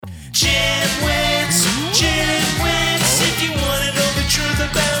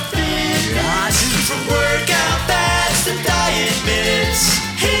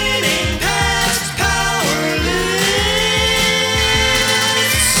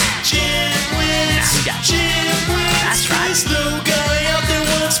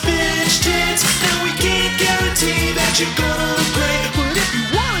you're gonna look great. But if you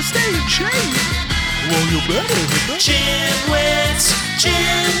wanna stay in shape, well, you better hit the GymWits.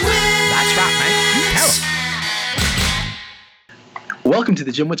 That's right, man. Tell 'em. Welcome to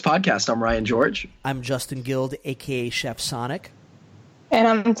the GymWits podcast. I'm Ryan George. I'm Justin Guild, a.k.a. Chef Sonic. And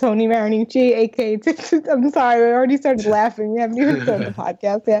I'm Tony Marinucci, a.k.a. I'm sorry, I already started laughing. We haven't even started the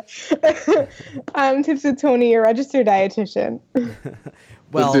podcast yet. I'm Tips with Tony, your registered dietitian.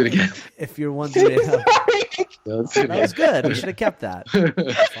 Well, Let's do it again. If you're wondering, that was good. We should have kept that.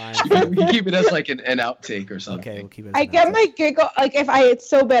 Fine. We can keep it as like an outtake or something. Okay, we'll keep it. As I an get outtake. my giggle, like it's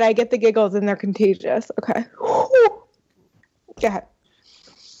so bad, I get the giggles and they're contagious. Okay. Go ahead.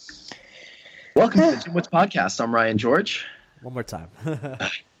 Welcome to the GymWits podcast. I'm Ryan George. One more time.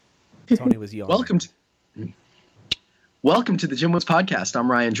 Tony was yawning. Welcome to the GymWits podcast. I'm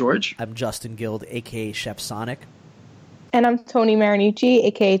Ryan George. I'm Justin Guild, a.k.a. Chef Sonic. And I'm Tony Marinucci,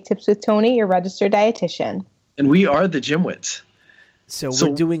 a.k.a. Tips with Tony, your registered dietitian. And we are the GymWits. So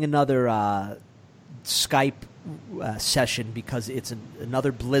we're doing another Skype session because it's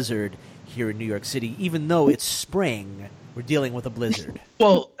another blizzard here in New York City. Even though it's spring, we're dealing with a blizzard.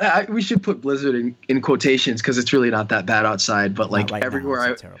 Well, we should put blizzard in quotations because it's really not that bad outside. But like right everywhere,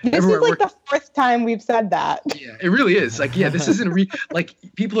 now, it's terrible. This everywhere is like the fourth time we've said that. Yeah, it really is. Like, yeah, this isn't like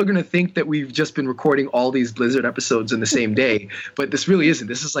people are going to think that we've just been recording all these Blizzard episodes in the same day, but this really isn't.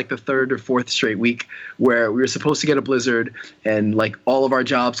 This is like the third or fourth straight week where we were supposed to get a blizzard and like all of our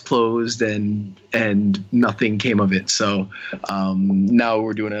jobs closed and nothing came of it. So now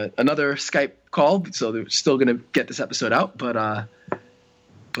we're doing another Skype call. So they're still going to get this episode out, but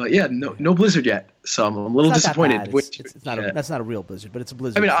yeah, no blizzard yet. So I'm a little disappointed. That's not a real blizzard, but it's a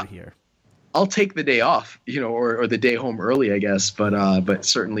blizzard for here. I'll take the day off, or the day home early, I guess, but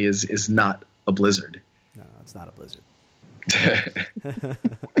certainly is not a blizzard. No, it's not a blizzard.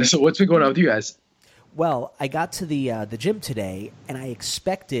 So what's been going on with you guys? Well, I got to the gym today, and I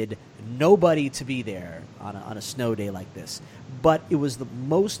expected nobody to be there on a snow day like this, but it was the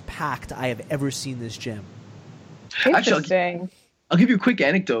most packed I have ever seen this gym. Interesting. I'll give you a quick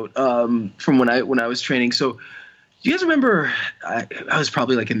anecdote from when I was training. So, you guys remember? I was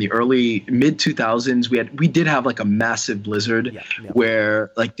probably like in the early mid 2000s. We did have like a massive blizzard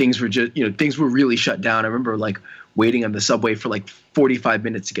where like things were just things were really shut down. I remember like waiting on the subway for like 45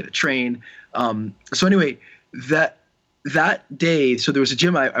 minutes to get a train. So anyway, that day, so there was a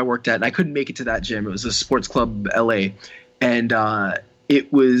gym I worked at, and I couldn't make it to that gym. It was a sports club LA, and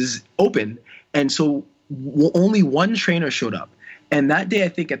it was open, and so only one trainer showed up. And that day, I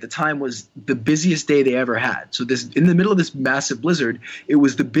think at the time was the busiest day they ever had. So in the middle of this massive blizzard, it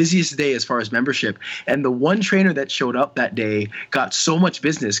was the busiest day as far as membership. And the one trainer that showed up that day got so much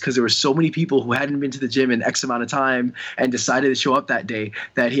business because there were so many people who hadn't been to the gym in X amount of time and decided to show up that day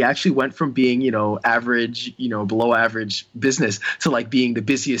that he actually went from being, average, below average business to like being the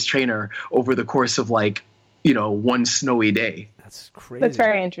busiest trainer over the course of like, one snowy day. That's crazy. That's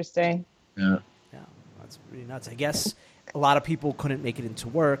very interesting. Yeah. Yeah, that's pretty nuts. I guess a lot of people couldn't make it into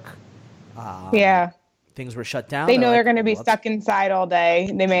work. Yeah. Things were shut down. They know they're like, going to be stuck inside all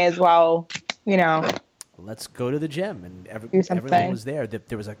day. They may as well, let's go to the gym. And do something. everyone was there.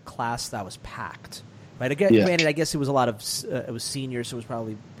 There was a class that was packed. Right? Granted, I guess it was a lot of it was seniors, so it was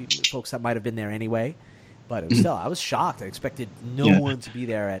probably folks that might have been there anyway. But it was still, I was shocked. I expected no one to be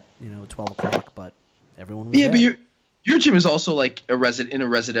there at 12 o'clock, but everyone was there. But your gym is also like in a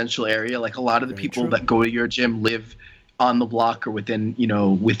residential area. Like a lot of the people that go to your gym live on the block or within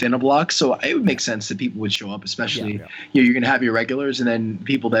a block. So it would make sense that people would show up, especially you're going to have your regulars and then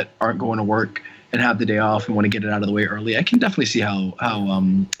people that aren't going to work and have the day off and want to get it out of the way early. I can definitely see how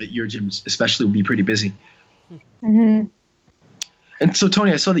your gyms especially would be pretty busy. Mm-hmm. And so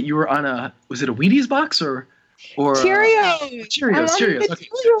Tony, I saw that you were on was it a Wheaties box or Cheerios? Cheerios. Okay,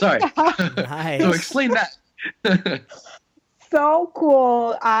 sorry. Nice. So explain that. So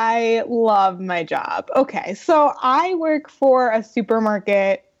cool. I love my job. Okay, so I work for a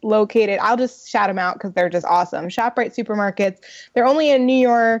supermarket located, I'll just shout them out because they're just awesome. ShopRite supermarkets. They're only in New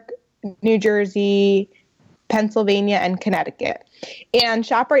York, New Jersey, Pennsylvania, and Connecticut. And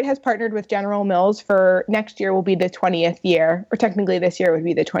ShopRite has partnered with General Mills for next year will be the 20th year, or technically this year would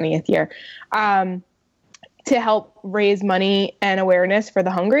be the 20th year, to help raise money and awareness for the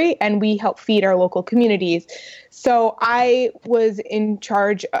hungry, and we help feed our local communities. So I was in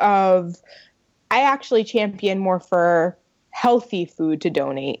charge of, I actually championed more for healthy food to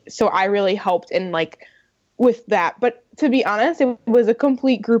donate. So I really helped in with that. But to be honest, it was a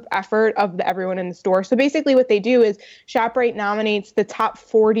complete group effort of everyone in the store. So basically what they do is ShopRite nominates the top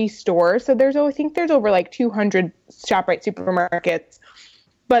 40 stores. So I think there's over 200 ShopRite supermarkets,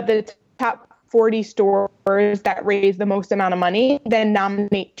 but the top 40 stores that raise the most amount of money then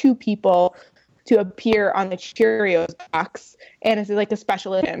nominate 2 people to appear on the Cheerios box, and it's like a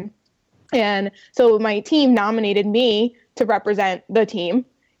special edition. And so my team nominated me to represent the team.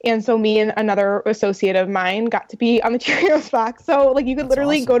 And so me and another associate of mine got to be on the Cheerios box. So like you could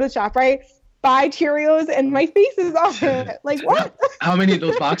literally go to ShopRite, buy Cheerios, and my face is on it. Like what? How many of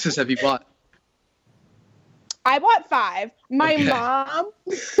those boxes have you bought? I bought 5. My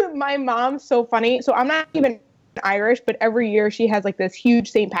mom's so funny. So I'm not even Irish, but every year she has like this huge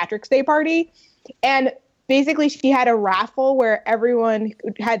St. Patrick's Day party. And basically she had a raffle where everyone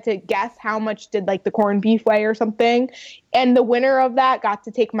had to guess how much did like the corned beef weigh or something. And the winner of that got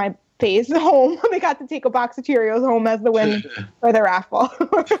to take my face home. They got to take a box of Cheerios home as the win for the raffle.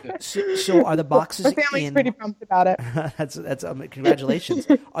 So are the boxes my family's pretty pumped about it. That's congratulations.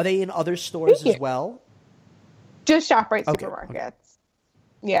 Are they in other stores as well? Just ShopRite supermarkets. Okay.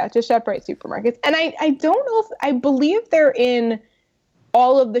 Yeah, just ShopRite supermarkets. And I don't know if I believe they're in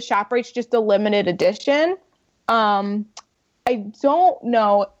all of the ShopRites, just a limited edition. I don't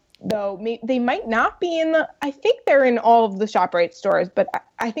know though. They might not be in I think they're in all of the ShopRite stores, but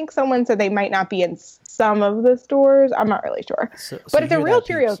I think someone said they might not be in some of the stores. I'm not really sure. But it's a real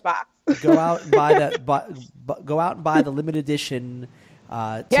Cheerios box. Go out and buy that. Go out and buy the limited edition.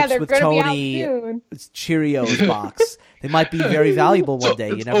 Tips with Tony Cheerios box. They might be very valuable one day.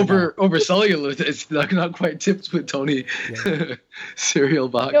 You never know. Over cellular, it's not quite Tips with Tony cereal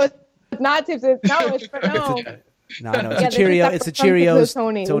box. No, it's not Tips. It's No, it's a Cheerio. It's a Cheerios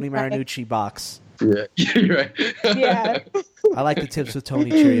Tony Marinucci box. Yeah, you're right. Yeah. I like the Tips with Tony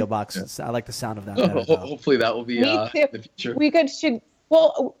Cheerio box. I like the sound of that. Hopefully that will be in the future.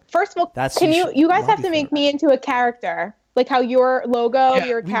 Well, first of all, you guys have to make me into a character. Like how your logo,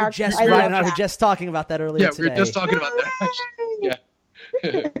 your character. Ryan and I were just talking about that earlier today. Yeah, we were just talking about that. Yeah.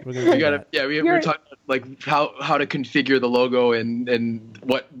 We were talking about like how to configure the logo and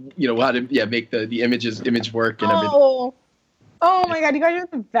what how to make the image work and everything. Oh my God, you guys are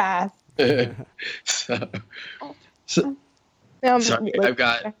the best. Sorry, I've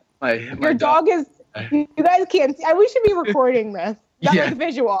got my your dog is. You guys can't see. We should be recording this. That was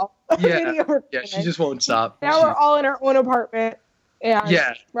visual. Yeah, she just won't stop. Now we're all in our own apartment.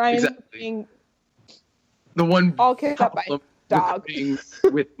 And Ryan's being the one all kicked up by dog.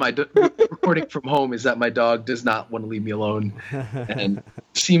 With my recording from home is that my dog does not want to leave me alone and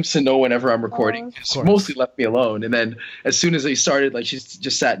seems to know whenever I'm recording. She's mostly left me alone. And then as soon as I started, like she's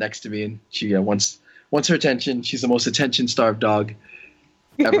just sat next to me and she wants her attention. She's the most attention-starved dog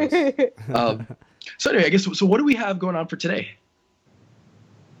ever. So anyway, I guess so. What do we have going on for today?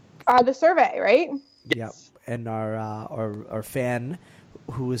 The survey, right? Yes. Yeah, and our fan,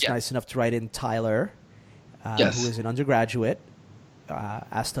 who was nice enough to write in, Tyler, who is an undergraduate,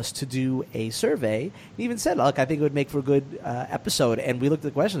 asked us to do a survey. He even said, "Look, I think it would make for a good episode." And we looked at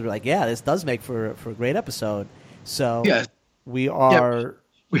the questions. We're like, "Yeah, this does make for a great episode." So we are.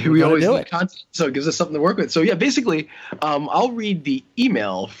 We always need content, so it gives us something to work with. So basically, I'll read the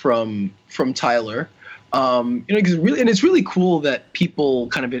email from Tyler. Because it's really cool that people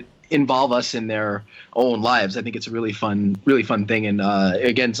kind of involve us in their own lives. I think it's a really fun thing, and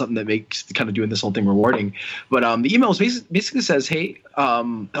again, something that makes kind of doing this whole thing rewarding. But the email basically says, "Hey,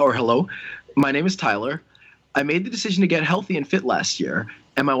 or hello, my name is Tyler. I made the decision to get healthy and fit last year,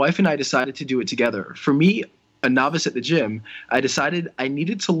 and my wife and I decided to do it together. For me, a novice at the gym, I decided I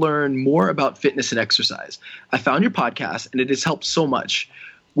needed to learn more about fitness and exercise. I found your podcast, and it has helped so much.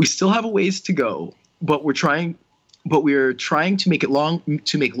 We still have a ways to go, but we're trying to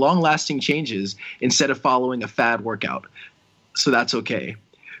make long-lasting changes instead of following a fad workout. So that's okay.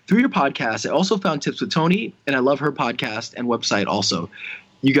 Through your podcast, I also found Tips with Tony, and I love her podcast and website also.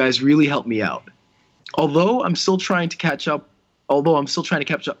 You guys really helped me out. Although I'm still trying to catch up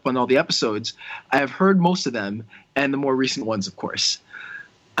on all the episodes, I have heard most of them, and the more recent ones, of course.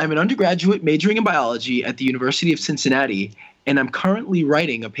 I'm an undergraduate majoring in biology at the University of Cincinnati, and I'm currently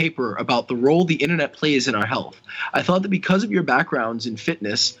writing a paper about the role the internet plays in our health. I thought that because of your backgrounds in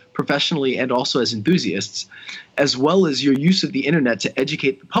fitness, professionally and also as enthusiasts, as well as your use of the internet to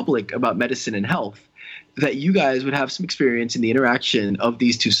educate the public about medicine and health, that you guys would have some experience in the interaction of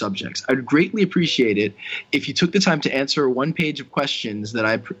these two subjects. I'd greatly appreciate it if you took the time to answer one page of questions that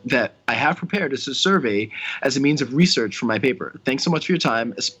I have prepared as a survey as a means of research for my paper. Thanks so much for your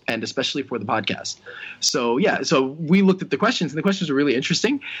time, and especially for the podcast." So we looked at the questions, and the questions are really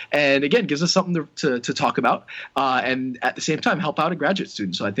interesting, and again, gives us something to talk about, and at the same time help out a graduate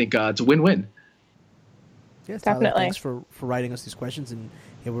student. So I think it's a win-win. Yes, Tyler, definitely. Thanks for writing us these questions, and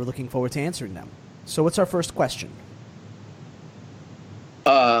we're looking forward to answering them. So what's our first question?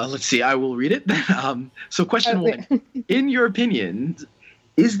 let's see. I will read it. So question 1, in your opinion,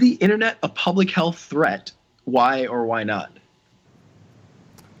 is the internet a public health threat? Why or why not?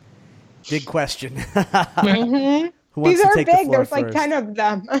 Big question. Mm-hmm. Who wants These to are take big. the floor There's like first? 10 of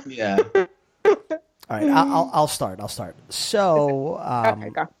them. Yeah. All right, I'll start. So Okay,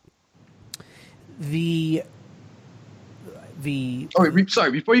 go. the Oh, wait,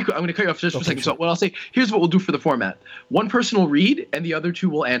 sorry. Before you, I'm going to cut you off just for a second. Sure. So what I'll say, here's what we'll do for the format. One person will read, and the other two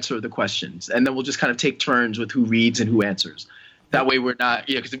will answer the questions, and then we'll just kind of take turns with who reads and who answers. That way, we're not,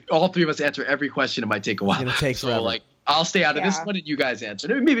 because if all three of us answer every question, it might take a while. It's going to take forever. So, like, I'll stay out of this one, and you guys answer.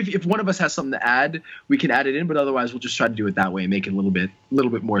 Maybe if one of us has something to add, we can add it in, but otherwise, we'll just try to do it that way and make it a little bit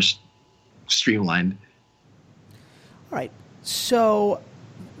more streamlined. All right. So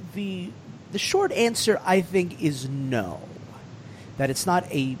the short answer, I think, is no. That it's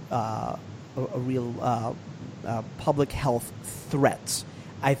not a real public health threat.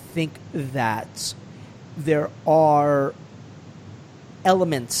 I think that there are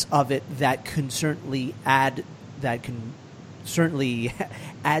elements of it that can certainly add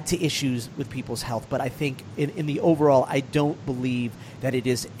to issues with people's health. But I think in the overall, I don't believe that it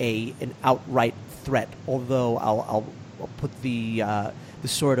is an outright threat. Although I'll put the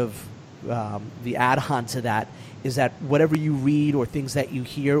sort of the add-on to that is that whatever you read or things that you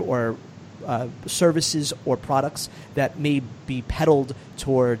hear or services or products that may be peddled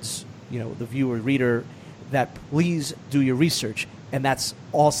towards the viewer, reader, that please do your research. And that's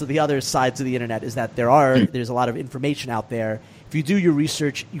also the other sides of the internet, is that there's a lot of information out there. If you do your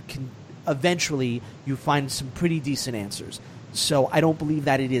research, you can eventually you find some pretty decent answers. So I don't believe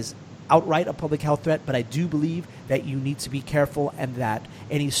that it is outright a public health threat, but I do believe that you need to be careful, and that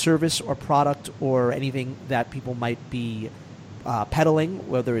any service or product or anything that people might be peddling,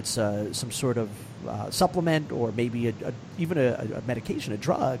 whether it's some sort of supplement or maybe even a medication, a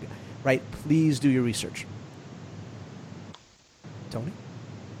drug, right? Please do your research. Tony?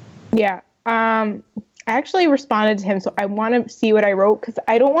 Yeah. I actually responded to him, so I want to see what I wrote, because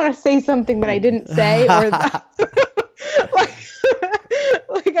I don't want to say something that I didn't say, or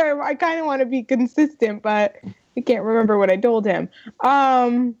I kind of want to be consistent, but I can't remember what I told him.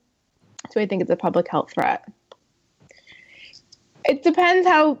 So I think it's a public health threat. It depends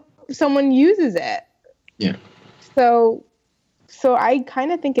how someone uses it. Yeah. So I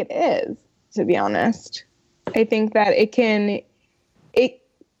kind of think it is, to be honest. I think that it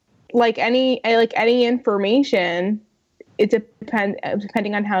like any information,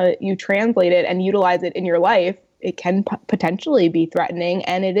 depending on how you translate it and utilize it in your life, it can potentially be threatening,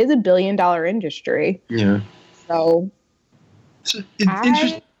 and it is a $1 billion industry. Yeah. So it's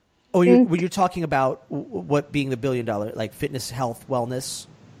interesting. Oh, you're talking about what being the $1 billion, like fitness, health, wellness?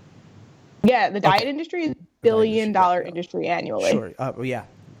 Yeah, the diet industry is $1 billion industry annually. Sure. Yeah.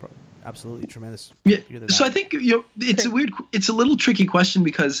 Absolutely tremendous. Yeah. So I think it's a little tricky question,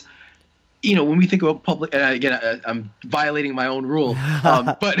 because when we think about public, and again, I'm violating my own rule,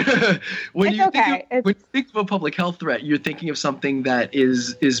 but when you think of a public health threat, you're thinking of something that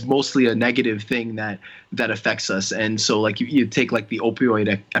is mostly a negative thing that affects us. And so, like, you take like the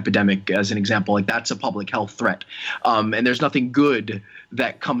opioid epidemic as an example, like that's a public health threat, and there's nothing good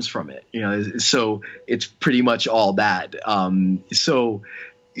that comes from it. So it's pretty much all bad. So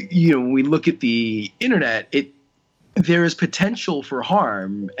when we look at the internet, there is potential for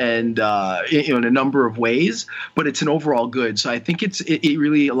harm, and in a number of ways, but it's an overall good. So I think it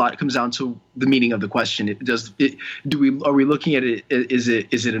really a lot comes down to the meaning of the question. Are we looking at it? Is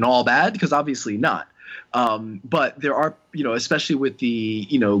it an all bad? Because obviously not. But there are, especially with the,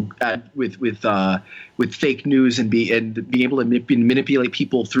 with fake news and being able to manipulate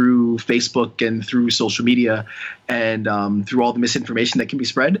people through Facebook and through social media, and through all the misinformation that can be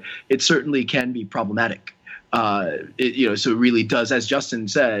spread, it certainly can be problematic. So it really does, as Justin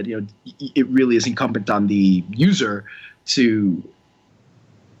said, it really is incumbent on the user to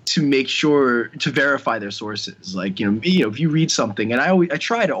make sure to verify their sources. Like, if you read something, and I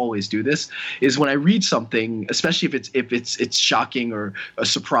try to always do this, is when I read something, especially if it's shocking or a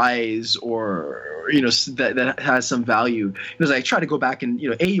surprise, or that has some value, because I try to go back and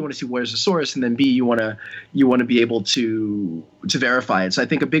A, you want to see where's the source, and then B, you want to be able to verify it. So I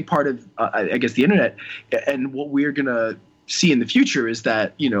think a big part of I guess the internet and what we're gonna see in the future is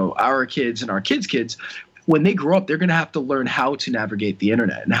that our kids and our kids, when they grow up, they're going to have to learn how to navigate the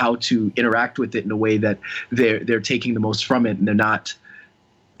internet and how to interact with it in a way that they're taking the most from it, and they're not,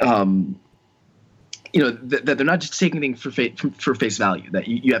 that they're not just taking things for face value. That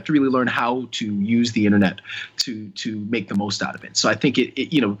you have to really learn how to use the internet to make the most out of it. So I think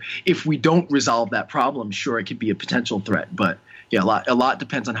if we don't resolve that problem, sure, it could be a potential threat, but Yeah, a lot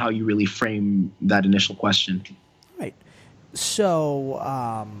depends on how you really frame that initial question. Right. So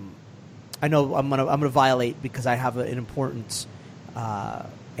I know I'm gonna violate because I have an important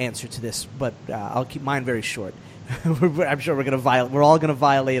answer to this, but I'll keep mine very short. I'm sure we're gonna violate. We're all gonna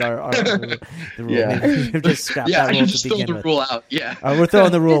violate our the rule. Yeah. Maybe just scrap that rule just to throw begin the with. rule out. Yeah, we're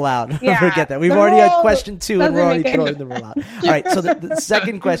throwing the rule out. Yeah, Forget that. We've the already had rule question 2, and we're already doesn't make throwing the rule out. All right. So the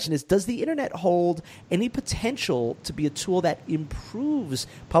second question is: does the internet hold any potential to be a tool that improves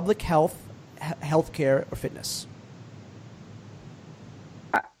public health, healthcare, or fitness?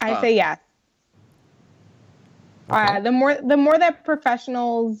 I say yes. Okay. The more that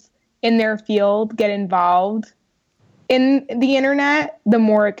professionals in their field get involved in the internet, the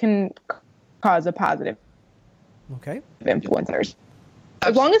more it can cause a positive Okay. influencers.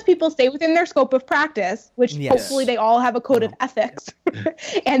 As long as people stay within their scope of practice, which hopefully they all have a code of ethics,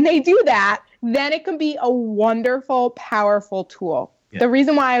 and they do that, then it can be a wonderful, powerful tool. Yeah. The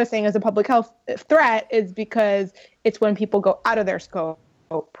reason why I was saying as a public health threat is because it's when people go out of their scope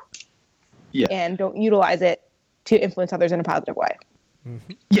and don't utilize it to influence others in a positive way.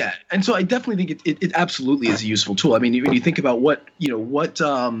 Mm-hmm. Yeah, and so I definitely think it absolutely is a useful tool. I mean, when you think about what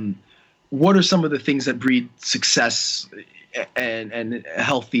are some of the things that breed success and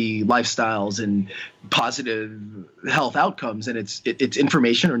healthy lifestyles and positive health outcomes, and it's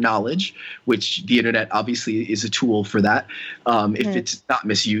information or knowledge, which the internet obviously is a tool for that. If it's not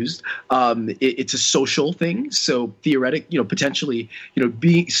misused, it's a social thing. So theoretically, potentially,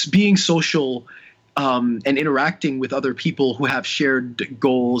 being social. And interacting with other people who have shared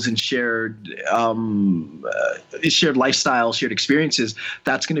goals and shared lifestyles, shared experiences,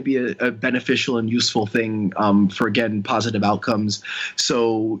 that's going to be a beneficial and useful thing for, again, positive outcomes.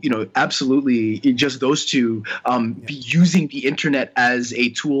 So, absolutely, just those two, using the internet as a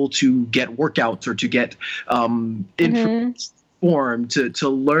tool to get workouts or to get information. To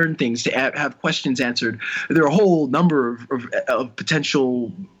learn things, to have questions answered. There are a whole number of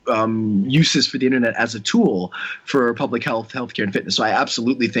potential uses for the internet as a tool for public health, healthcare, and fitness. So I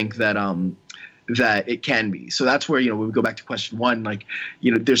absolutely think that that it can be. So that's where, when we go back to question 1,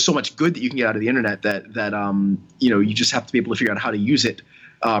 there's so much good that you can get out of the internet that you just have to be able to figure out how to use it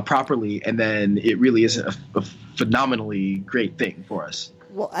properly, and then it really is a phenomenally great thing for us.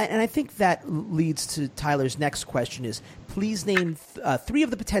 Well, and I think that leads to Tyler's next question is, please name 3 of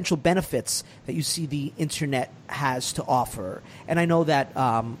the potential benefits that you see the internet has to offer. And I know that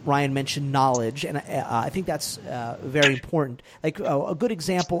Ryan mentioned knowledge, and I think that's very important. Like a good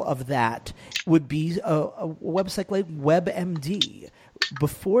example of that would be a website like WebMD.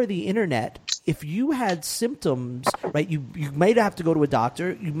 Before the internet, if you had symptoms, right, you might have to go to a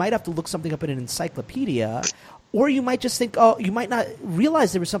doctor, you might have to look something up in an encyclopedia, or you might just think, you might not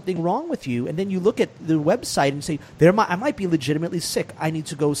realize there was something wrong with you, and then you look at the website and say, I might be legitimately sick. I need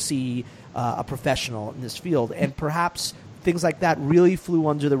to go see a professional in this field. And perhaps things like that really flew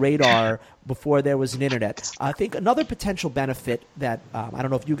under the radar before there was an internet. I think another potential benefit that I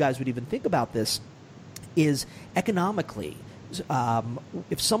don't know if you guys would even think about this is economically.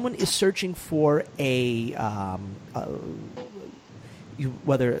 If someone is searching for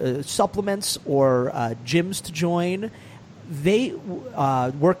whether supplements or gyms to join, they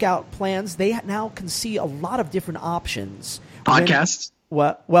workout plans, they now can see a lot of different options. Podcasts.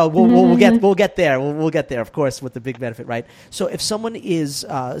 We'll get there. We'll get there, of course, with the big benefit, right? So if someone is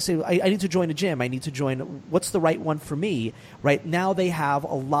say, I need to join a gym, I need to join. What's the right one for me? Right now, they have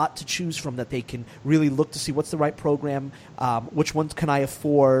a lot to choose from that they can really look to see what's the right program, which ones can I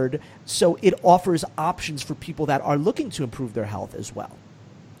afford. So it offers options for people that are looking to improve their health as well.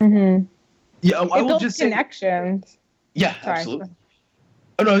 Mm-hmm. Yeah, I will just say connections. Yeah, Sorry. Absolutely.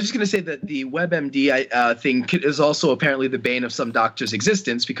 Oh, no, I was just going to say that the WebMD thing is also apparently the bane of some doctors'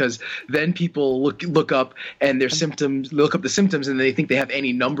 existence, because then people look up and their symptoms, look up the symptoms, and they think they have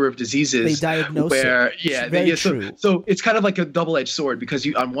any number of diseases. They diagnose it. So it's kind of like a double-edged sword,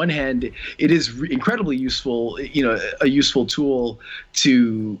 because on one hand, it is incredibly useful, a useful tool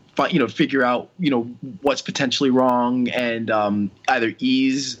to figure out what's potentially wrong and either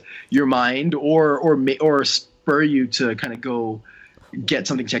ease your mind or spur you to kind of go get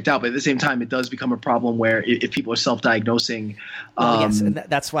something checked out. But at the same time, it does become a problem where if people are self-diagnosing. Yes, and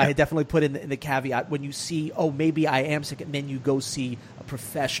that's why I definitely put in the caveat when you see, maybe I am sick, and then you go see a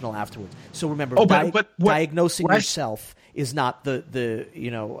professional afterwards. So remember, diagnosing yourself is not the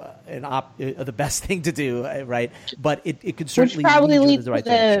best thing to do, right? But it could certainly lead to the right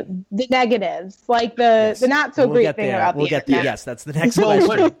direction. The negatives, like the not so great thing about the internet. Yes, that's the next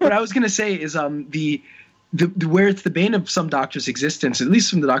question. What I was going to say is where it's the bane of some doctors' existence, at least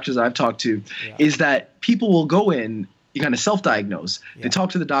from the doctors I've talked to, is that people will go in you kind of self-diagnose. They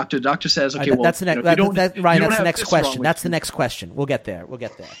talk to the doctor. The doctor says, "Okay, that's the next. Ryan, that's the next question. That's the next question. We'll get there.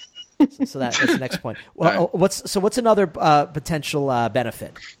 So that's the next point. Well, right. What's another potential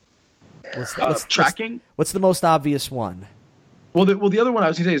benefit? What's tracking? What's the most obvious one? Well, the other one I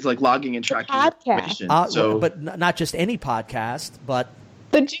was going to say is like logging and tracking information. But not just any podcast, but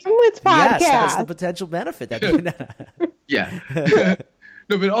the GymWits podcast. Yes, that's the potential benefit. Yeah.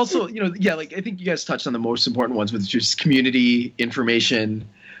 No, but also, like I think you guys touched on the most important ones, which is community information,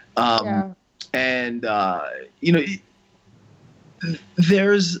 and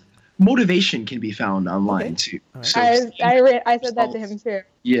there's motivation can be found online too. Right. So, I said that to him too.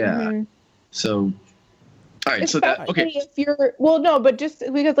 Yeah. Mm-hmm. So, all right. Especially if you're but just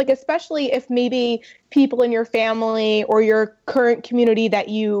because like especially if maybe people in your family or your current community that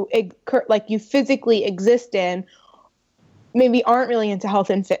you physically exist in maybe aren't really into health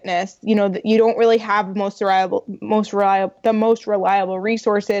and fitness, you don't really have the most reliable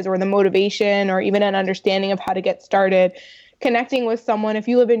resources or the motivation or even an understanding of how to get started. Connecting with someone, if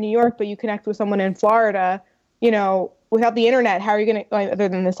you live in New York, but you connect with someone in Florida, without the internet, how are you going to, other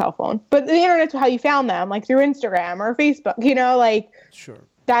than the cell phone, but the internet's how you found them, like through Instagram or Facebook, Sure.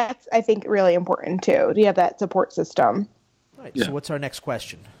 That's, I think, really important too. You have that support system. All right. Yeah. So what's our next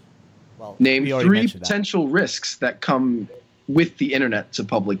question? Well, name 3 potential risks that come with the internet to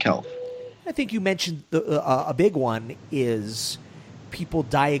public health. I think you mentioned a big one is people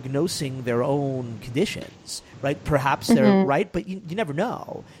diagnosing their own conditions, right? Perhaps they're right, but you never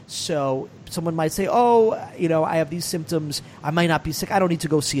know. So someone might say, I have these symptoms. I might not be sick. I don't need to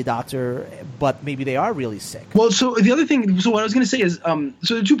go see a doctor, but maybe they are really sick. Well, so the other thing, what I was going to say is, so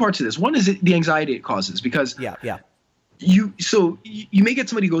there are 2 parts to this. One is the anxiety it causes because you may get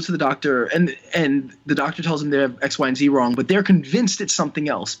somebody who goes to the doctor and the doctor tells them they have X, Y, and Z wrong, but they're convinced it's something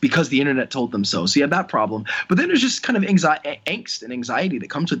else because the internet told them so. So you have that problem. But then there's just kind of angst and anxiety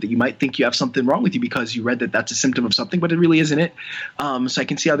that comes with it. You might think you have something wrong with you because you read that that's a symptom of something, but it really isn't it. So I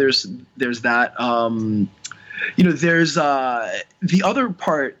can see how there's that. There's the other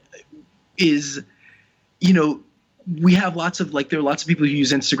part is, we have there are lots of people who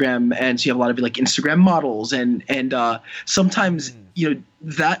use Instagram, and so you have a lot of like Instagram models and sometimes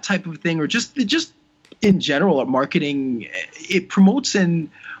that type of thing, or just in general marketing, it promotes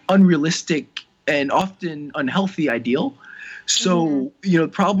an unrealistic and often unhealthy ideal. So the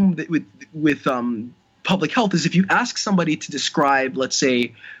problem that with public health is if you ask somebody to describe, let's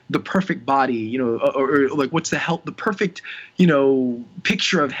say, the perfect body, or like what's the perfect,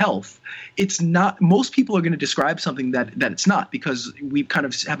 picture of health, it's not. Most people are going to describe something that it's not, because we kind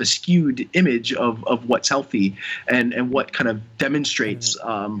of have a skewed image of what's healthy and what kind of demonstrates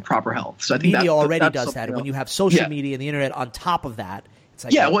proper health. So I think media already does that. And when you have social media and the internet on top of that, it's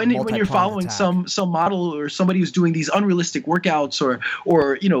like when you're following some model or somebody who's doing these unrealistic workouts or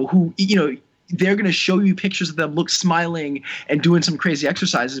who they're going to show you pictures of them look smiling and doing some crazy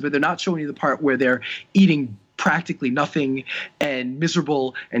exercises, but they're not showing you the part where they're eating practically nothing and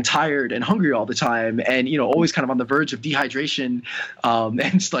miserable and tired and hungry all the time and always kind of on the verge of dehydration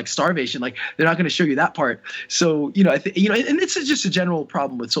and like starvation. Like they're not going to show you that part. So and it's just a general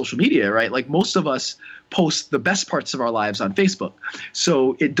problem with social media, right? Like most of us post the best parts of our lives on Facebook,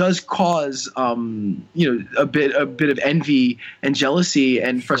 so it does cause a bit of envy and jealousy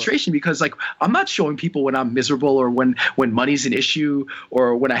and frustration, because like I'm not showing people when I'm miserable or when money's an issue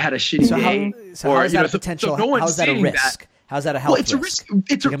or when I had a shitty day. How is that a potential? How is that a risk? How's that a health risk?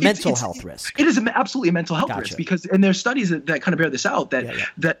 It's a mental health risk. It is absolutely a mental health risk, because, and there's studies that kind of bear this out,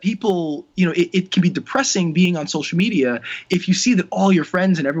 that people, it can be depressing being on social media if you see that all your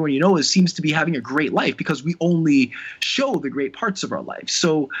friends and everyone seems to be having a great life, because we only show the great parts of our life.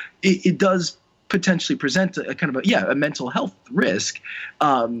 So it does potentially present a kind of a mental health risk.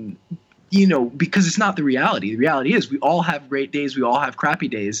 Because it's not the reality. The reality is we all have great days. We all have crappy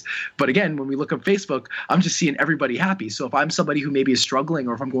days. But again, when we look on Facebook, I'm just seeing everybody happy. So if I'm somebody who maybe is struggling,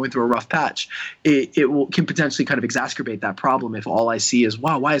 or if I'm going through a rough patch, it can potentially kind of exacerbate that problem if all I see is,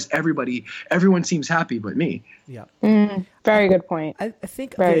 wow, why is everyone seems happy but me? Yeah. Very good point. I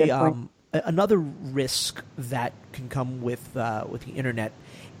think another risk that can come with the internet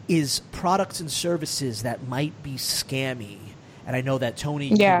is products and services that might be scammy. And I know that Tony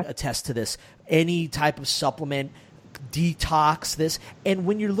can attest to this. Any type of supplement, detox, this. And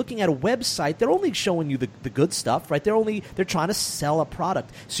when you're looking at a website, they're only showing you the good stuff, right? They're trying to sell a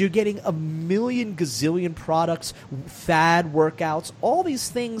product. So you're getting a million gazillion products, fad workouts, all these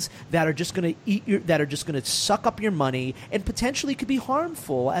things that are just going to suck up your money and potentially could be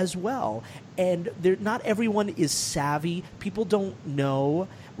harmful as well. and not everyone is savvy. People don't know,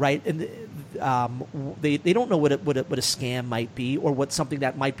 right? And they don't know what a scam might be, or what something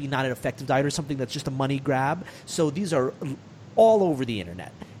that might be not an effective diet, or something that's just a money grab. So these are all over the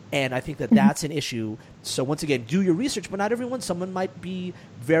internet. And I think that that's an issue. So once again, do your research, but not everyone. Someone might be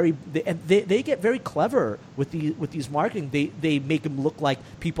they get very clever with these marketing. They make them look like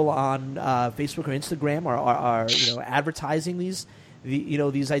people on Facebook or Instagram are advertising these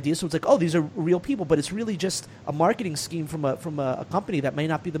ideas. So it's like, oh, these are real people, but it's really just a marketing scheme from a company that may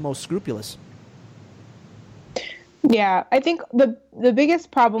not be the most scrupulous. Yeah, I think the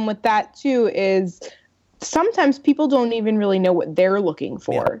biggest problem with that too is sometimes people don't even really know what they're looking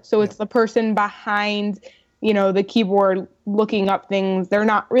for. Yeah. So it's the person behind, the keyboard looking up things. They're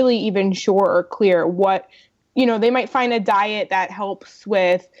not really even sure or clear what, they might find a diet that helps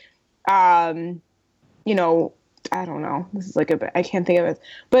with, I don't know. This is I can't think of it,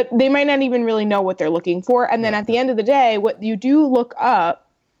 but they might not even really know what they're looking for. And then at the end of the day, what you do look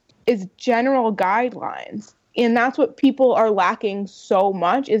up is general guidelines. And that's what people are lacking so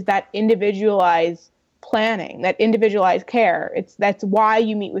much, is that individualized planning, that individualized care. That's why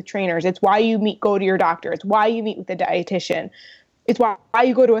you meet with trainers. It's why you go to your doctor. It's why you meet with a dietitian. It's why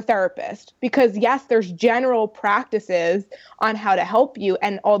you go to a therapist, because yes, there's general practices on how to help you.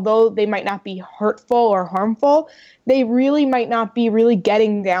 And although they might not be hurtful or harmful, they really might not be really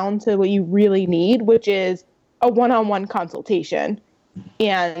getting down to what you really need, which is a one-on-one consultation.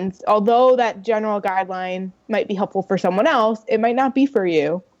 And although that general guideline might be helpful for someone else, it might not be for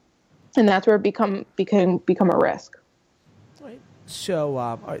you. And that's where it can become a risk. All right. So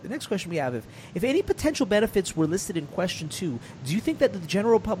all right, the next question we have, if any potential benefits were listed in question 2, do you think that the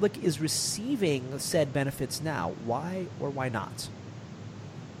general public is receiving said benefits now? Why or why not?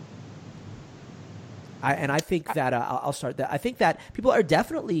 I think that I'll start that. I think that people are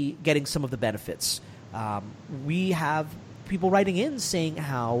definitely getting some of the benefits. We have people writing in saying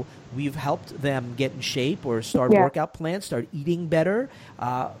how we've helped them get in shape or start workout plans, start eating better.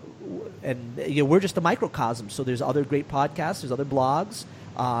 And we're just a microcosm. So there's other great podcasts, there's other blogs,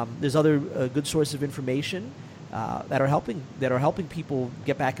 there's other good sources of information that are helping people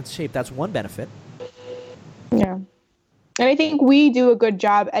get back in shape. That's one benefit. Yeah. And I think we do a good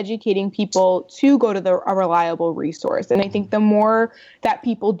job educating people to go to a reliable resource. And I think the more that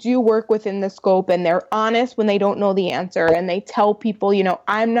people do work within the scope and they're honest when they don't know the answer, and they tell people,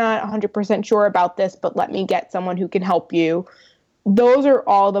 I'm not 100% sure about this, but let me get someone who can help you. Those are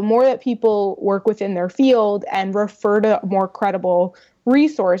all, the more that people work within their field and refer to more credible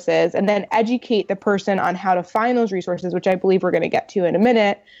resources and then educate the person on how to find those resources, which I believe we're going to get to in a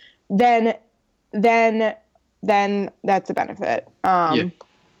minute, then that's a benefit. And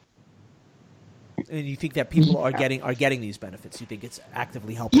you think that people are getting these benefits? You think it's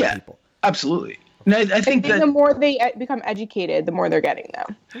actively helping people? Absolutely. And I think that the more they become educated, the more they're getting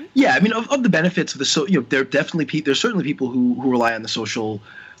them. Yeah, I mean, of the benefits of there's certainly people who rely on the social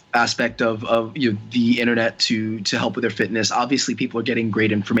aspect of the internet to help with their fitness. Obviously, people are getting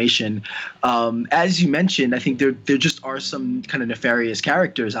great information. As you mentioned, I think there just are some kind of nefarious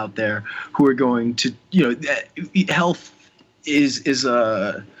characters out there who are going to health is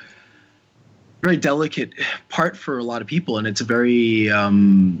a very delicate part for a lot of people, and it's a very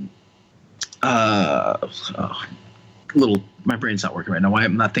my brain's not working right now. Why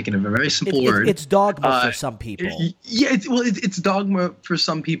I'm not thinking of a very simple word. It's dogma for some people. Yeah, it's dogma for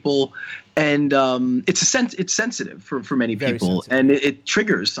some people, and it's sensitive for many people, and it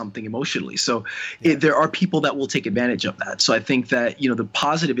triggers something emotionally. So there are people that will take advantage of that. So I think that the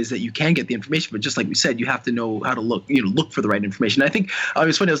positive is that you can get the information, but just like we said, you have to know how to look for the right information. And I think it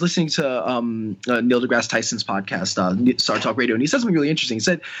was funny. I was listening to Neil deGrasse Tyson's podcast, Star Talk Radio, and he said something really interesting. He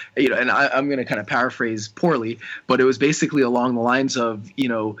said, and I'm going to kind of paraphrase poorly, but it was basically along the lines of,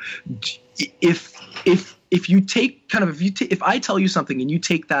 if you take if I tell you something and you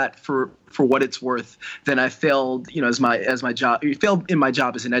take that for what it's worth, then I failed, as my job. You failed in my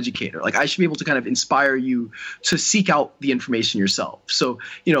job as an educator. Like, I should be able to kind of inspire you to seek out the information yourself. So,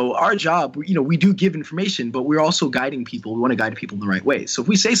 our job, we do give information, but we're also guiding people. We want to guide people in the right way. So if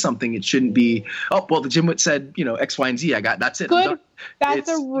we say something, it shouldn't be, oh, well, the GymWits said, X, Y, and Z. That's it. Good. That's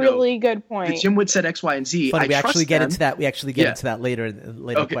a really good point. The GymWits said X, Y, and Z. Funny, we actually get into that. We actually get into that later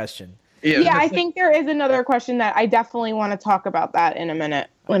question. Yeah, I think there is another question that I definitely want to talk about that in a minute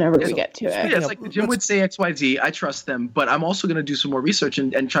whenever we get to it. Yeah, it's like the gym would say X, Y, Z. I trust them, but I'm also going to do some more research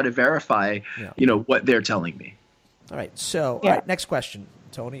and try to verify, what they're telling me. All right. So, all right, next question.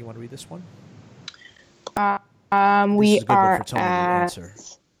 Tony, you want to read this one? We are at...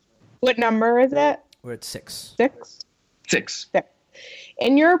 What number is it? We're at 6. 6? 6.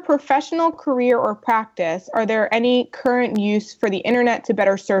 In your professional career or practice, are there any current use for the internet to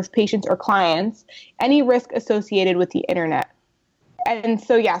better serve patients or clients? Any risk associated with the internet? And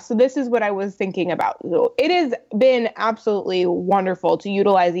so, so this is what I was thinking about. So it has been absolutely wonderful to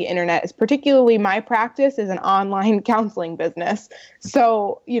utilize the internet, as particularly my practice is an online counseling business.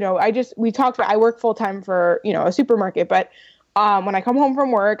 So, I work full time for, a supermarket, but when I come home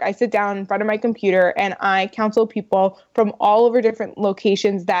from work, I sit down in front of my computer and I counsel people from all over different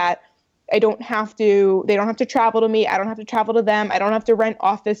locations that they don't have to travel to me. I don't have to travel to them. I don't have to rent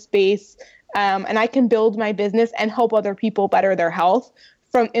office space. And I can build my business and help other people better their health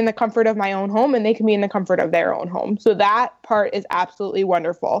from in the comfort of my own home, and they can be in the comfort of their own home. So that part is absolutely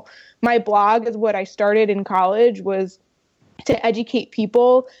wonderful. My blog is what I started in college, was to educate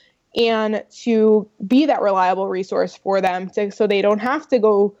people and to be that reliable resource for them, so they don't have to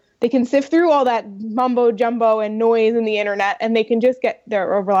go. They can sift through all that mumbo jumbo and noise in the internet, and they can just get their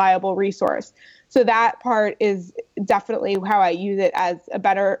reliable resource. So that part is definitely how I use it as to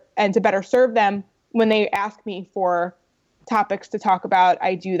better serve them when they ask me for topics to talk about.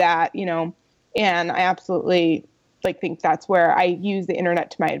 I do that, and I absolutely think that's where I use the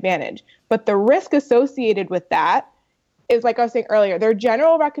internet to my advantage. But the risk associated with that is, like I was saying earlier, they're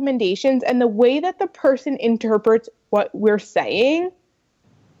general recommendations, and the way that the person interprets what we're saying,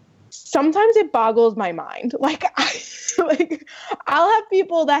 sometimes it boggles my mind. I'll have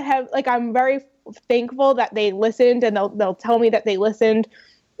people that have, I'm very thankful that they listened, and they'll tell me that they listened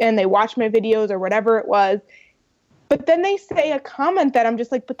and they watched my videos or whatever it was. But then they say a comment that I'm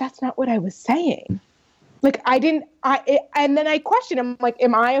just like, but that's not what I was saying. And then I question them,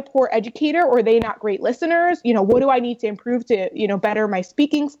 am I a poor educator, or are they not great listeners? What do I need to improve to, better my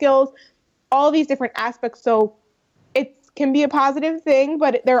speaking skills? All these different aspects. So it can be a positive thing,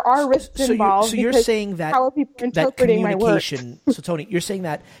 but there are risks involved. So you're saying that how are people interpreting my work? So Tony, you're saying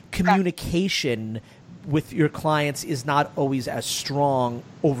that communication with your clients is not always as strong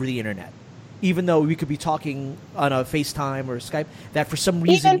over the internet, even though we could be talking on a FaceTime or Skype. That for some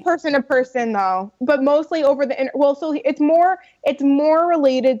reason, even person to person though, but mostly over the internet. Well, so it's more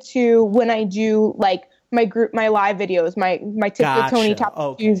related to when I do my live videos, my typical Tony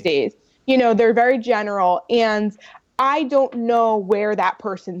Talk Tuesdays. They're very general, and I don't know where that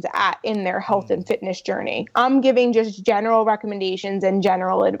person's at in their health and fitness journey. I'm giving just general recommendations and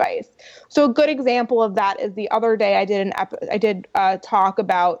general advice. So a good example of that is the other day I did a talk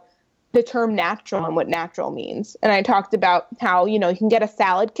about the term natural and what natural means. And I talked about how, you can get a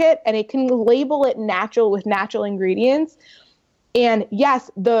salad kit and it can label it natural with natural ingredients. And yes,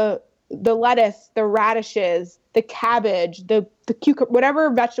 the lettuce, the radishes, the cabbage, the cucumber, whatever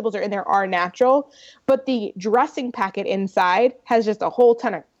vegetables are in there are natural, but the dressing packet inside has just a whole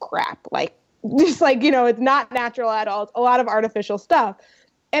ton of crap. It's not natural at all. It's a lot of artificial stuff.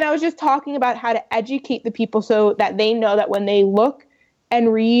 And I was just talking about how to educate the people so that they know that when they look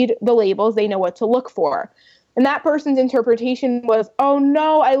and read the labels, they know what to look for. And that person's interpretation was, oh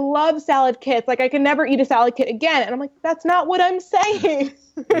no, I love salad kits. I can never eat a salad kit again. And I'm like, that's not what I'm saying.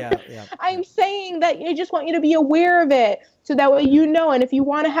 Yeah. I'm saying that I just want you to be aware of it so that way and if you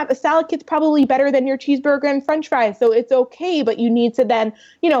want to have a salad kit's probably better than your cheeseburger and french fries. So it's okay, but you need to then,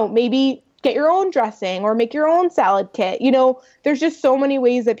 maybe get your own dressing or make your own salad kit. There's just so many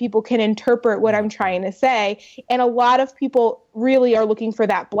ways that people can interpret what I'm trying to say. And a lot of people really are looking for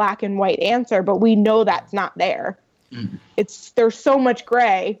that black and white answer, but we know that's not there. Mm-hmm. There's so much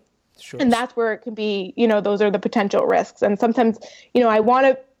gray. Sure. And that's where it can be, those are the potential risks. And sometimes, I want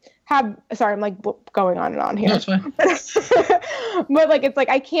to sorry, I'm going on and on here. No, it's fine. But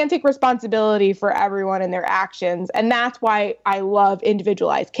I can't take responsibility for everyone and their actions. And that's why I love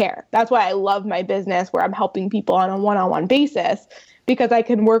individualized care. That's why I love my business where I'm helping people on a one-on-one basis, because I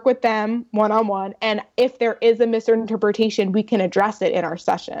can work with them one-on-one. And if there is a misinterpretation, we can address it in our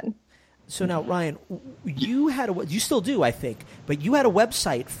session. So now, Ryan, you still do, I think, but you had a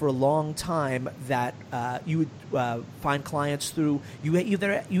website for a long time that you would find clients through. You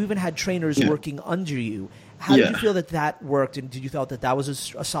even had trainers working under you. How did you feel that worked, and did you feel that was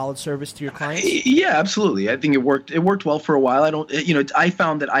a solid service to your clients? Yeah, absolutely. I think it worked. It worked well for a while. I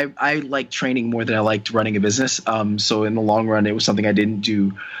found that I liked training more than I liked running a business. So in the long run, it was something I didn't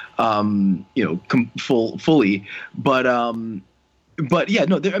do, fully. But but yeah,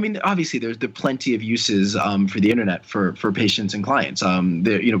 no, I mean, obviously there's plenty of uses for the internet for patients and clients.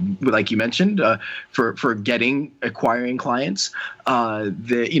 There, like you mentioned, for acquiring clients,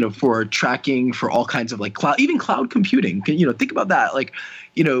 for tracking, for all kinds of like cloud computing. Think about that. Like,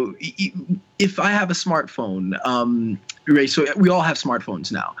 if I have a smartphone, right? So we all have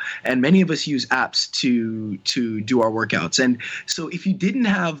smartphones now, and many of us use apps to do our workouts. And so if you didn't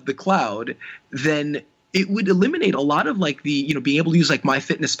have the cloud, then it would eliminate a lot of like the, being able to use like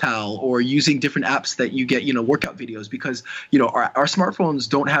MyFitnessPal or using different apps that you get, workout videos, because, our smartphones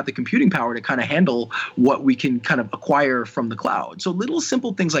don't have the computing power to kind of handle what we can kind of acquire from the cloud. So little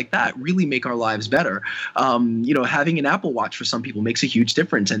simple things like that really make our lives better. Having an Apple Watch for some people makes a huge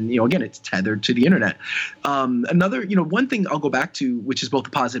difference. And, again, it's tethered to the internet. Another, one thing I'll go back to, which is both a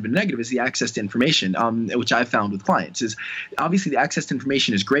positive and negative, is the access to information, which I've found with clients is obviously the access to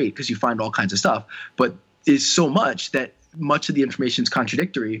information is great because you find all kinds of stuff, but is so much that much of the information is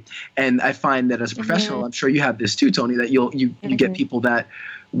contradictory. And I find that as a professional, I'm sure you have this too, Tony, that you get people that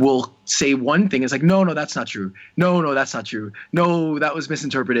will say one thing. It's like, no, that's not true. No, that's not true. No, that was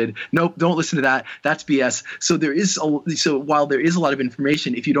misinterpreted. Nope, don't listen to that. That's BS. So while there is a lot of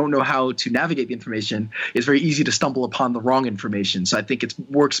information, if you don't know how to navigate the information, it's very easy to stumble upon the wrong information. So I think it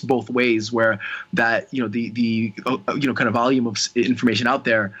works both ways, where that, the kind of volume of information out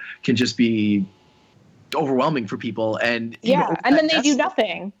there can just be overwhelming for people, and and then they do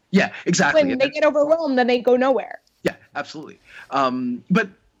nothing. Yeah, exactly. When they get overwhelmed, then they go nowhere. Yeah, absolutely. But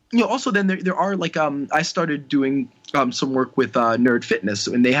also then there are like I started doing some work with Nerd Fitness,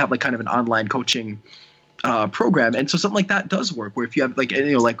 and they have like kind of an online coaching program, and so something like that does work. Where if you have like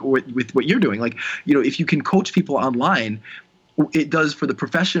with what you're doing, like if you can coach people online, it does for the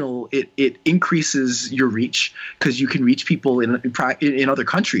professional. It increases your reach because you can reach people in other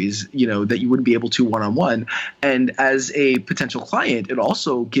countries, that you wouldn't be able to one-on-one. And as a potential client, it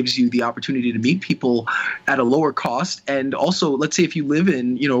also gives you the opportunity to meet people at a lower cost. And also, let's say if you live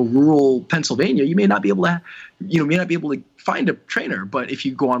in rural Pennsylvania, you may not be able to find a trainer, but if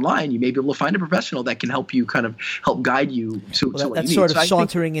you go online, you may be able to find a professional that can help you help guide you to what you need. That's sort of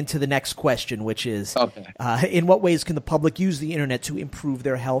sauntering into the next question, which is, in what ways can the public use the internet to improve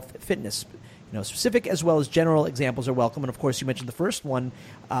their health, fitness? Specific as well as general examples are welcome. And of course, you mentioned the first one.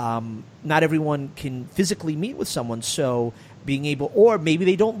 Not everyone can physically meet with someone, so being able, or maybe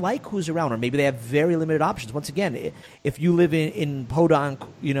they don't like who's around, or maybe they have very limited options. Once again, if you live in Podunk,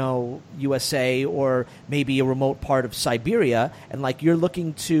 USA, or maybe a remote part of Siberia, and like you're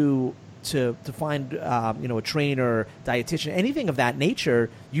looking to find a trainer, dietitian, anything of that nature,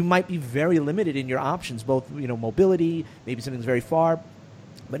 you might be very limited in your options, both mobility, maybe something's very far.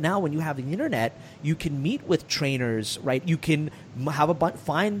 But now when you have the internet, you can meet with trainers, right? You can have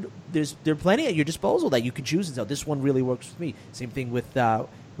there are plenty at your disposal that you can choose and say, this one really works with me. Same thing with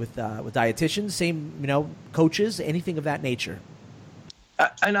dietitians, same, coaches, anything of that nature.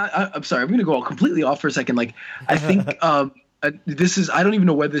 And I'm sorry, I'm going to go completely off for a second. Like, I think this is, I don't even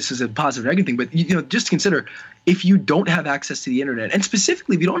know whether this is a positive or anything, but just consider if you don't have access to the internet, and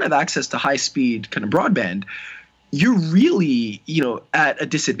specifically if you don't have access to high speed kind of broadband, you're really, at a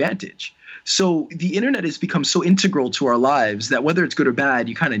disadvantage. So the internet has become so integral to our lives that whether it's good or bad,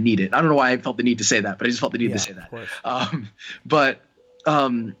 you kind of need it. I don't know why I felt the need to say that, but I just felt the need to say that.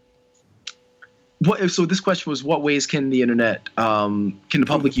 So this question was, what ways can the internet, can the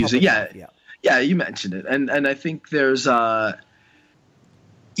public use it? Yeah, you mentioned it. And I think there's,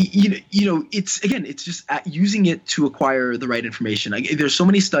 it's just using it to acquire the right information. There's so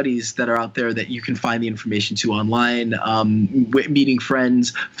many studies that are out there that you can find the information to online, meeting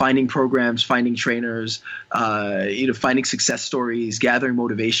friends, finding programs, finding trainers, finding success stories, gathering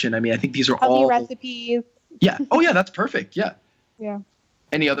motivation. I mean, I think these are all recipes. Yeah. Oh yeah, that's perfect. Yeah. Yeah.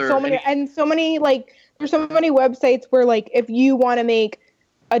 Any other? There's so many websites where like if you want to make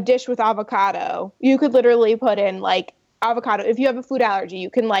a dish with avocado, you could literally put in like avocado. If you have a food allergy, you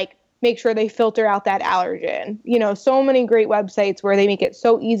can like make sure they filter out that allergen. So many great websites where they make it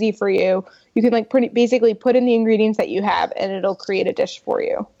so easy for you. You can like basically put in the ingredients that you have and it'll create a dish for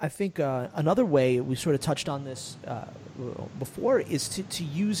you. I think another way, we sort of touched on this before, is to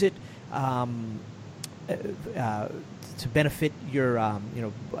use it to benefit your,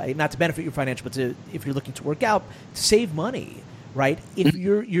 not to benefit your financial, but if you're looking to work out, to save money. Right? If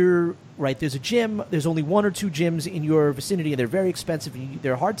you're right, there's a gym, there's only one or two gyms in your vicinity, and they're very expensive, and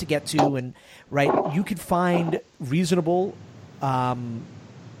they're hard to get to, and right, you could find reasonable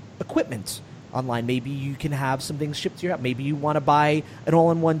equipment online. Maybe you can have some things shipped to your house. Maybe you want to buy an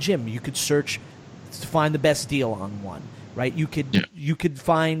all-in-one gym. You could search to find the best deal on one. right? You could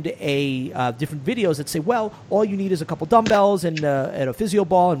find different videos that say, well, all you need is a couple dumbbells and a physio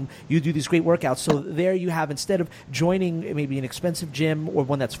ball, and you do these great workouts. So there you have, instead of joining maybe an expensive gym or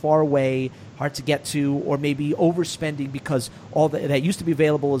one that's far away, hard to get to, or maybe overspending because all that used to be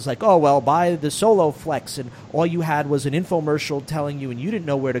available is like, oh, well, buy the Solo Flex, and all you had was an infomercial telling you, and you didn't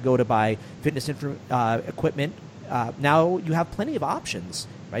know where to go to buy fitness equipment. Now you have plenty of options.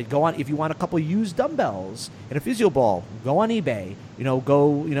 Right, go on if you want a couple used dumbbells and a physio ball. Go on eBay,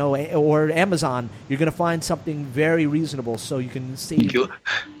 or Amazon. You're going to find something very reasonable, so you can save.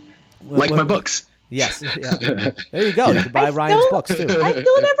 My books. Yes, yeah. There you go. You can buy Ryan's books too. I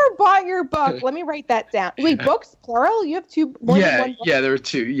still never bought your book. Let me write that down. Wait, books plural? You have two? More than one book? Yeah, there are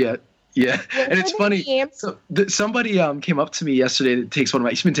two. Yeah, and it's funny. So somebody came up to me yesterday that takes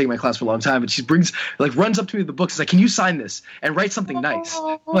she's been taking my class for a long time, and she runs up to me with the book. She's like, "Can you sign this and write something nice?"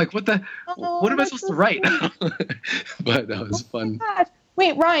 I'm like, what am I supposed to write? But that was fun.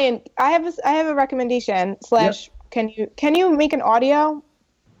 Wait, Ryan, I have a recommendation. Can you make an audio?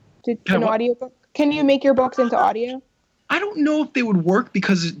 Audio book? Can you make your books into audio? I don't know if they would work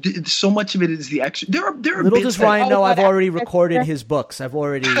because so much of it is the extra. There are little does Ryan know I've already recorded his books. I've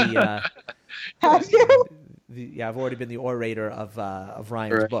already have you? I've already been the orator of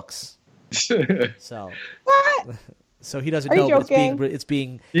Ryan's books. So what? So he doesn't Are know, you but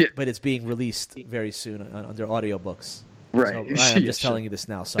it's being released very soon under audiobooks. Right. So, Ryan, I'm just telling you this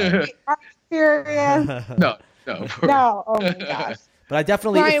now. Sorry. Are you serious? No. No. Oh my gosh. But I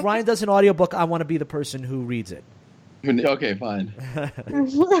definitely, if Ryan does an audiobook, I want to be the person who reads it. Okay, fine. All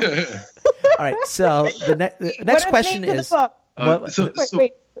right. So the next question is.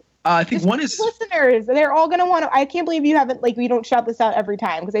 Wait. I think one is listeners. They're all going to want to. I can't believe you haven't we don't shout this out every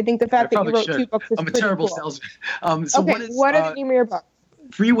time because I think the fact that you wrote two books is pretty cool. I'm a terrible salesman. One is, what are the name of your books?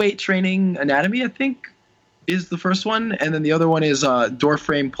 Free Weight Training Anatomy, I think, is the first one, and then the other one is door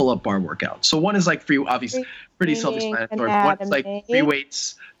frame pull-up bar workout. So one is free, obviously pretty self-explanatory. One is free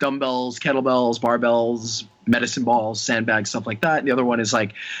weights, dumbbells, kettlebells, barbells, medicine balls, sandbags, stuff like that. And the other one is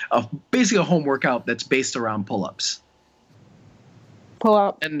basically a home workout that's based around pull-ups.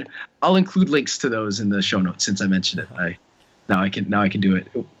 Pull-up. And I'll include links to those in the show notes since I mentioned it. Now I can do it.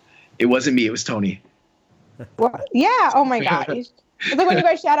 It wasn't me. It was Tony. What? Yeah. Oh my God. It's like when you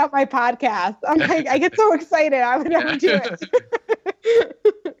guys shout out my podcast. I'm like, I get so excited. I would never do it.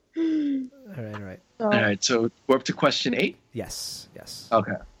 All right. All right. So we're up to question 8. Yes.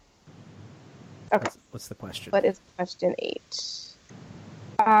 Okay. What's the question? What is question 8?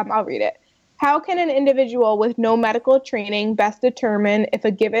 I'll read it. How can an individual with no medical training best determine if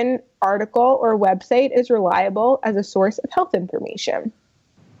a given article or website is reliable as a source of health information?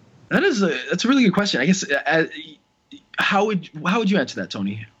 That's a really good question. I guess how would you answer that,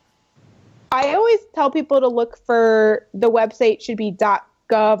 Tony? I always tell people to look for the website should be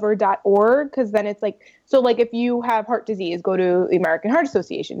 .gov or .org because then it's if you have heart disease, go to the American Heart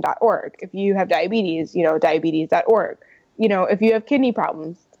Association.org. If you have diabetes, diabetes.org. If you have kidney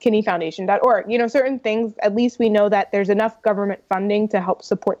problems, kidneyfoundation.org. Certain things, at least we know that there's enough government funding to help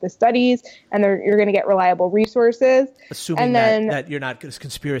support the studies and you're going to get reliable resources. Assuming that you're not a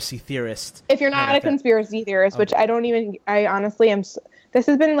conspiracy theorist. If you're not a conspiracy theorist, which I honestly am. This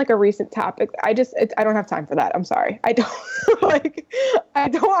has been a recent topic. I don't have time for that. I'm sorry. I don't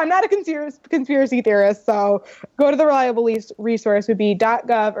I'm not a conspiracy theorist. So go to the reliable resource would be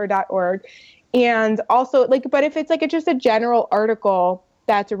 .gov or .org. And also but if it's just a general article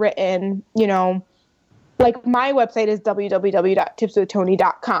that's written, my website is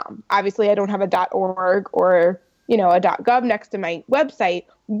www.tipswithtony.com. Obviously, I don't have a .org or, a .gov next to my website,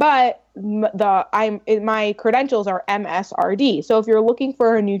 but my credentials are MSRD. So if you're looking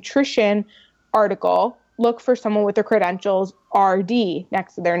for a nutrition article, look for someone with the credentials RD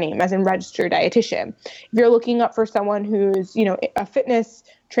next to their name, as in registered dietitian. If you're looking up for someone who's, a fitness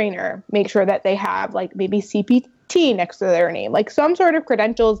trainer, make sure that they have maybe CPT next to their name, some sort of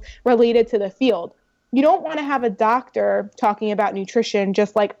credentials related to the field. You don't want to have a doctor talking about nutrition,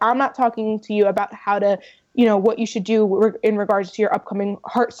 just I'm not talking to you about how to, what you should do in regards to your upcoming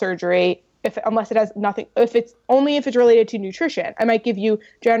heart surgery, unless it has nothing, if it's related to nutrition. I might give you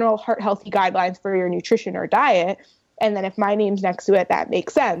general heart healthy guidelines for your nutrition or diet. And then if my name's next to it, that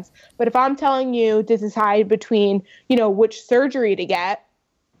makes sense. But if I'm telling you to decide between, which surgery to get,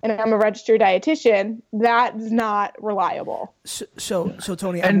 and I'm a registered dietitian, that's not reliable. So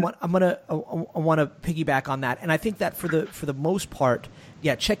Tony, I want to piggyback on that, and I think that for the most part,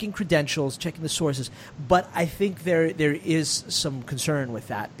 checking credentials, checking the sources, but I think there is some concern with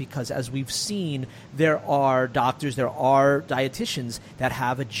that because as we've seen, there are doctors, there are dietitians that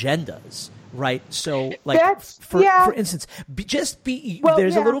have agendas. right? So, like, for instance,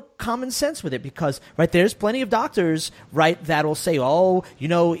 there's a little common sense with it because, right, there's plenty of doctors, right, that'll say, oh, you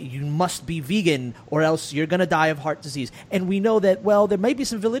know, you must be vegan or else you're going to die of heart disease. And we know that, well, there may be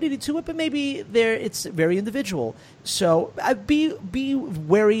some validity to it, but maybe it's very individual. So be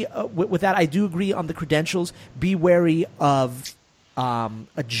wary with that. I do agree on the credentials. Be wary of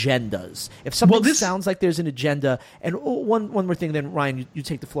agendas. If something sounds like there's an agenda, and one more thing, then Ryan, you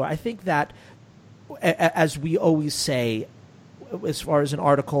take the floor. I think that, as we always say, as far as an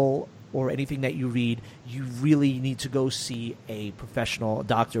article or anything that you read, you really need to go see a professional, a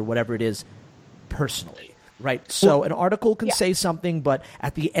doctor, whatever it is, personally, right? So an article can say something, but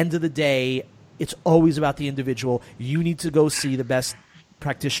at the end of the day, it's always about the individual. You need to go see the best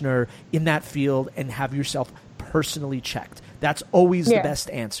practitioner in that field and have yourself personally checked. That's always the best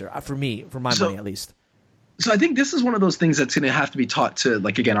answer for me, for my money at least. So I think this is one of those things that's going to have to be taught to,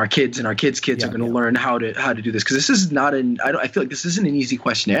 like, again, our kids and our kids' kids are going to learn how to do this, because this is not I feel like this isn't an easy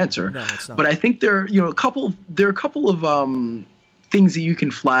question to answer. No, it's not. But I think there are a couple of things that you can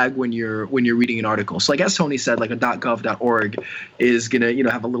flag when you're reading an article. So like as Tony said, like a .gov.org is going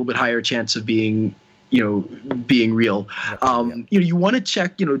to have a little bit higher chance of being real. You want to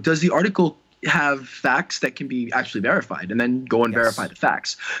check, does the article have facts that can be actually verified, and then go and verify the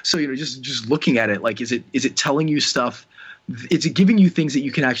facts. So just looking at it, like, is it telling you stuff? Is it giving you things that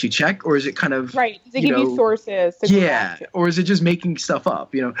you can actually check, or is it kind of right? Does it give you sources? Or is it just making stuff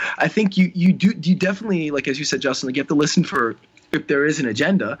up? I think you definitely, like as you said, Justin, like you have to listen for if there is an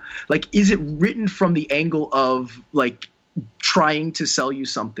agenda. Like, is it written from the angle of like trying to sell you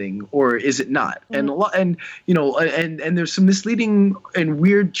something, or is it not? And and there's some misleading and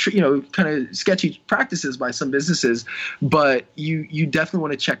weird kind of sketchy practices by some businesses, but you definitely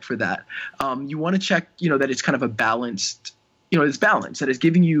want to check for that. You want to check that it's kind of a balanced, it's balanced, that it's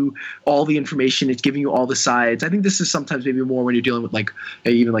giving you all the information, it's giving you all the sides. I think this is sometimes maybe more when you're dealing with like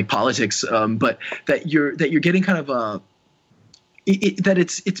even like politics, but that you're getting kind of a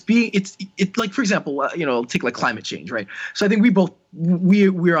it's like, for example, take like climate change, right? So I think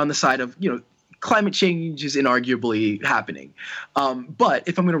we're on the side of, climate change is inarguably happening. But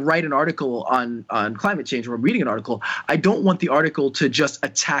if I'm going to write an article on climate change, or I'm reading an article, I don't want the article to just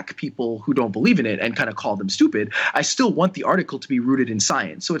attack people who don't believe in it and kind of call them stupid. I still want the article to be rooted in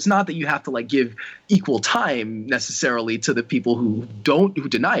science. So it's not that you have to like give equal time necessarily to the people who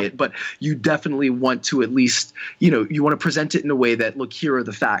deny it, but you definitely want to at least, you want to present it in a way that, look, here are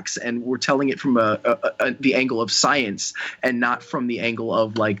the facts, and we're telling it from the angle of science and not from the angle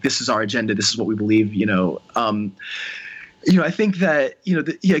of like, this is our agenda, this is what we believe. I think that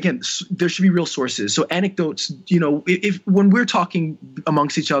again, there should be real sources. So anecdotes, if when we're talking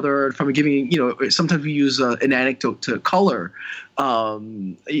amongst each other, from giving, sometimes we use an anecdote to color a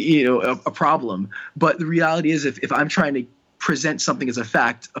problem, but the reality is if I'm trying to present something as a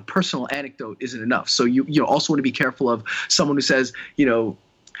fact, a personal anecdote isn't enough. So you also want to be careful of someone who says,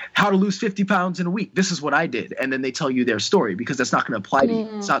 how to lose 50 pounds in a week. This is what I did. And then they tell you their story, because that's not going to apply to you.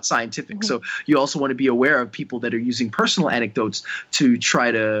 It's not scientific. So you also want to be aware of people that are using personal anecdotes to try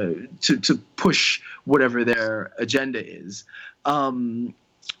to push whatever their agenda is.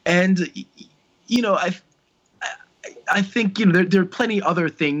 I think there are plenty other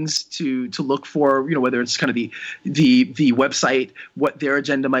things to look for. Whether it's kind of the website, what their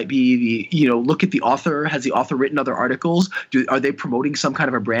agenda might be. Look at the author. Has the author written other articles? Are they promoting some kind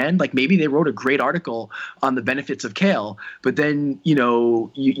of a brand? Like maybe they wrote a great article on the benefits of kale, but then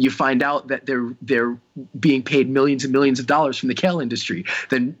you find out that they're being paid millions and millions of dollars from the kale industry.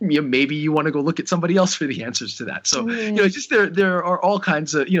 Then maybe you want to go look at somebody else for the answers to that. So just there are all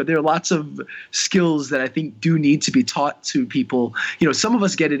kinds of there are lots of skills that I think do need to be taught to people. Some of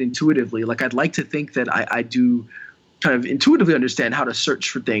us get it intuitively. Like I'd like to think that I do kind of intuitively understand how to search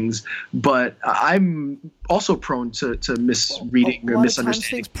for things, but I'm also prone to misreading or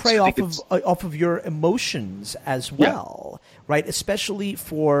misunderstanding. Things prey off of your emotions as well, right? Especially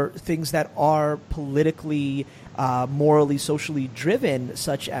for things that are politically, morally, socially driven,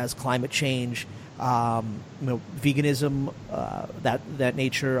 such as climate change, veganism, that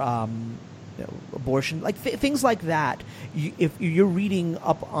nature. Abortion, like things like that. If you're reading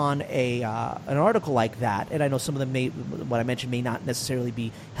up on an article like that, and I know some of them what I mentioned may not necessarily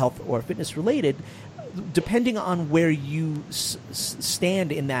be health or fitness related, depending on where you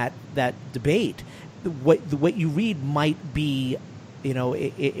stand in that debate, what you read might be,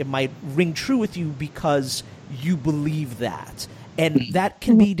 it might ring true with you because you believe that, and that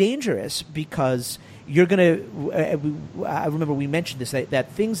can be dangerous because you're going to, I remember we mentioned this,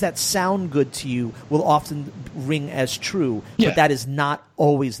 that things that sound good to you will often ring as true, but that is not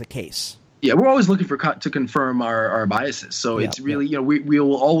always the case. Yeah, we're always looking to confirm our biases. So it's really, we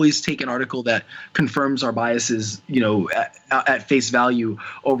will always take an article that confirms our biases, at face value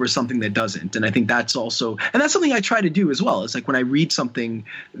over something that doesn't. And I think that's something I try to do as well. It's like when I read something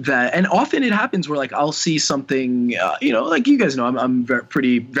and often it happens where like I'll see something, like you guys know, I'm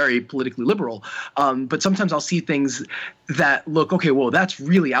very politically liberal. But sometimes I'll see things that look, okay, well, that's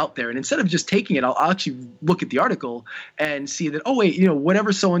really out there. And instead of just taking it, I'll actually look at the article and see that, oh, wait,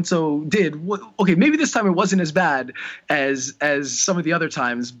 whatever so-and-so did, okay, maybe this time it wasn't as bad as some of the other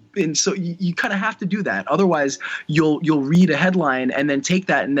times. And so you kind of have to do that. Otherwise, you'll read a headline and then take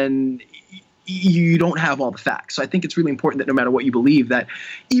that and then you don't have all the facts. So I think it's really important that no matter what you believe, that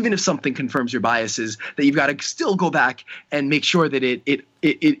even if something confirms your biases, that you've got to still go back and make sure that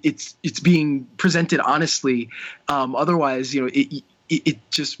it's being presented honestly. Otherwise, it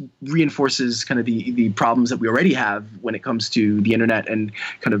just reinforces kind of the problems that we already have when it comes to the internet and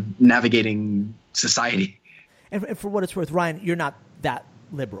kind of navigating society. And for what it's worth, Ryan, you're not that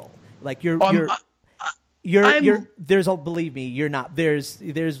liberal. Like you're believe me, you're not. There's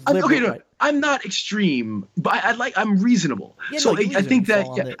liberal. Okay, no, I'm not extreme, but I'm reasonable. Yeah, so I think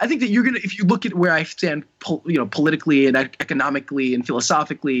that you're gonna, if you look at where I stand, politically and economically and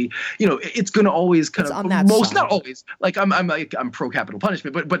philosophically, it's gonna always kind of not always. Like I'm pro capital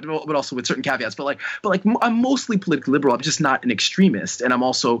punishment, but also with certain caveats. But I'm mostly politically liberal. I'm just not an extremist, and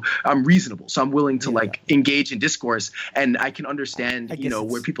I'm reasonable. So I'm willing to engage in discourse, and I can understand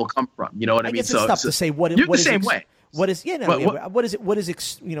where people come from. You know what I mean? It's tough to say what you're what the is same way. What is what is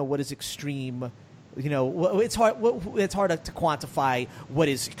extreme? It's hard. It's hard to quantify what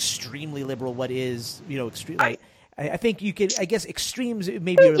is extremely liberal. What is extreme? I think you could. I guess extremes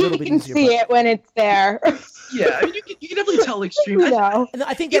maybe are a little bit easier. You can see it when it's there. Yeah, I mean, you can definitely tell extremes.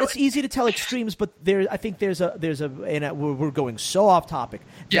 I think that it's easy to tell extremes, but I think there's a and we're going so off topic.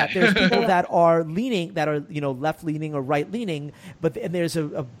 Yeah, there's people that are leaning, that are left leaning or right leaning, and there's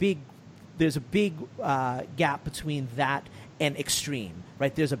a big gap between that and extreme,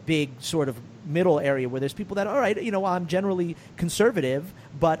 right? There's a big sort of middle area where there's people that, all right, I'm generally conservative,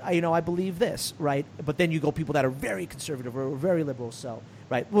 but I believe this, right? But then you go people that are very conservative or very liberal. So,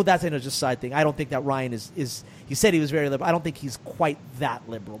 right. Well, that's just a side thing. I don't think that Ryan is. He said he was very liberal. I don't think he's quite that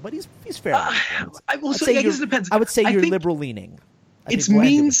liberal, but he's fairly liberal. I guess it depends. I would say you're liberal leaning. It's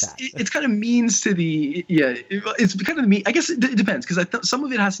kind of means to the it's kind of mean. I guess it depends, because some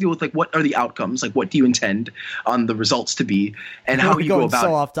of it has to deal with like what are the outcomes, like what do you intend on the results to be, and how you go about it.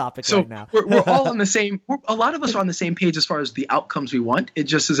 So off topic right now. we're all on the same. A lot of us are on the same page as far as the outcomes we want. It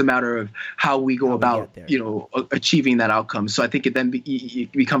just is a matter of how we go about achieving that outcome. So I think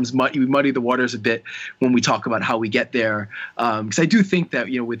it becomes we muddy the waters a bit when we talk about how we get there, because I do think that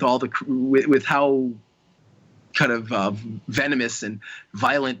with all with how kind of venomous and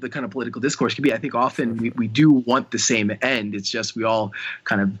violent the kind of political discourse can be, I think often we do want the same end. It's just we all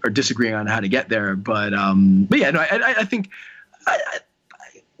kind of are disagreeing on how to get there. But yeah, no, I think,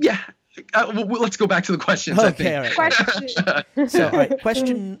 let's go back to the questions. Okay, all right. Question. All right,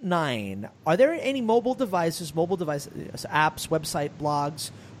 question 9. Are there any mobile devices, apps, website,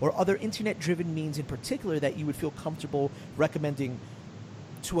 blogs, or other internet-driven means in particular that you would feel comfortable recommending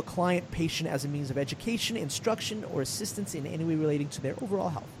to a client patient as a means of education, instruction, or assistance in any way relating to their overall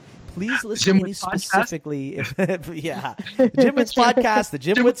health? Please list any specifically. GymWits podcast, the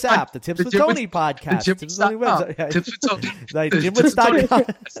GymWits app, the Tips with Tony podcast, Tips with Tony website, GymWits.com.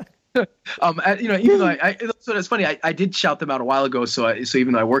 Even though so that's funny. I did shout them out a while ago. So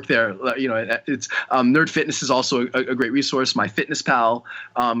even though I work there, it's Nerd Fitness is also a great resource. My Fitness Pal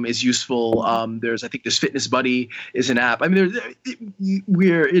is useful. There's Fitness Buddy is an app. I mean,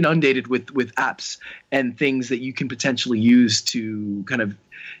 we're inundated with apps and things that you can potentially use to kind of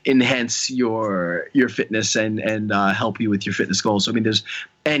enhance your fitness and help you with your fitness goals. So I mean, there's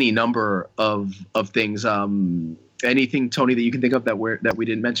any number of things. Anything, Tony, that you can think of that we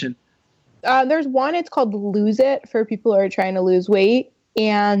didn't mention? There's one. It's called Lose It, for people who are trying to lose weight,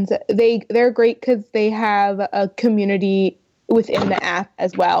 and they're great because they have a community within the app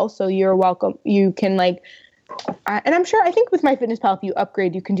as well. So you're welcome. You can and I'm sure, I think with MyFitnessPal, if you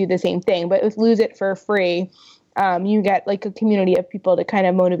upgrade, you can do the same thing. But with Lose It for free, you get like a community of people to kind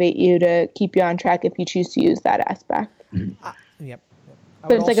of motivate you to keep you on track if you choose to use that aspect. Yep.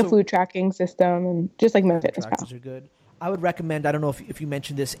 But it's like a food tracking system, and just like MyFitnessPal. Trackers are good. I would recommend, I don't know if you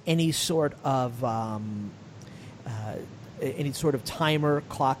mentioned this, any sort of timer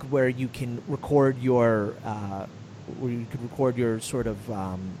clock where you can record your sort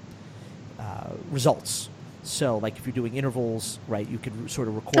of results. So, like if you're doing intervals, right, you could sort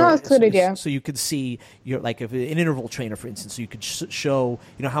of record. Oh, that's a good idea. So you could see like if an interval trainer, for instance, so you could show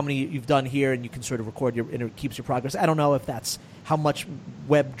how many you've done here, and you can sort of record and it keeps your progress. I don't know if that's how much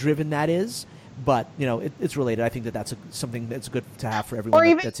web driven that is. But it's related. I think that's something that's good to have for everyone. Or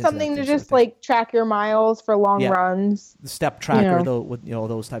even something to just like track your miles for long runs. The step tracker,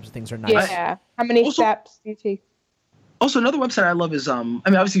 those types of things are nice. Yeah. How many steps do you take? Also, another website I love is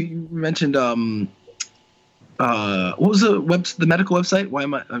obviously you mentioned what was the medical website? Why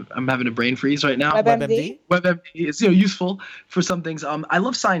am I'm having a brain freeze right now? WebMD. WebMD is useful for some things. I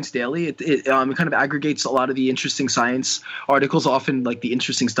love Science Daily. It kind of aggregates a lot of the interesting science articles. Often, like the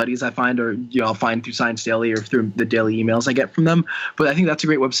interesting studies I find, or I'll find through Science Daily or through the daily emails I get from them. But I think that's a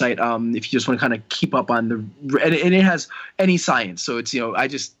great website if you just want to kind of keep up on and it has any science. So it's I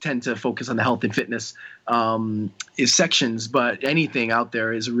just tend to focus on the health and fitness is sections, but anything out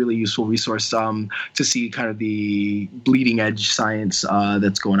there is a really useful resource to see kind of the bleeding edge science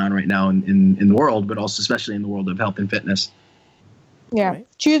that's going on right now in the world, but also especially in the world of health and fitness. Yeah. Right.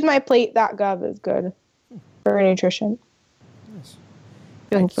 ChooseMyPlate.gov is good for nutrition. Nice.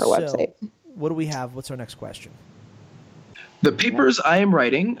 Looking for a website. What do we have? What's our next question? The papers I am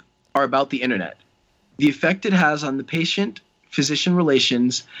writing are about the internet, the effect it has on the patient-physician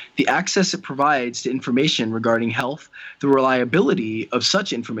relations, the access it provides to information regarding health, the reliability of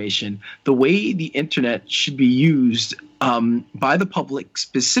such information, the way the internet should be used by the public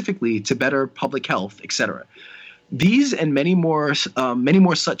specifically to better public health, etc. These and many more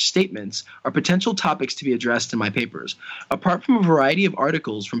such statements are potential topics to be addressed in my papers. Apart from a variety of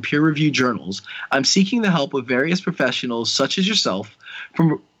articles from peer-reviewed journals, I'm seeking the help of various professionals such as yourself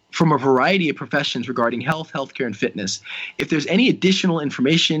from a variety of professions regarding health, healthcare, and fitness. If there's any additional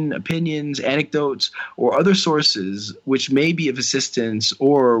information, opinions, anecdotes, or other sources which may be of assistance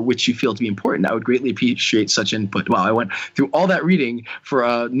or which you feel to be important, I would greatly appreciate such input. Wow, I went through all that reading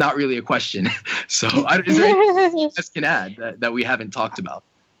for not really a question. So is there anything you guys can add that we haven't talked about?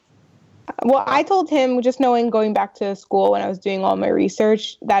 Well, I told him, just knowing going back to school when I was doing all my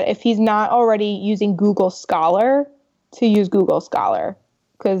research, that if he's not already using Google Scholar, to use Google Scholar.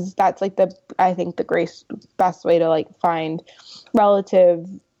 Because that's like I think the best way to like find relative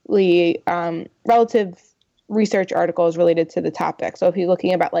research articles related to the topic. So if you're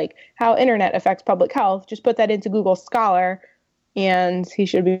looking about like how internet affects public health, just put that into Google Scholar, and he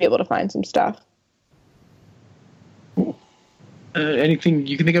should be able to find some stuff. Anything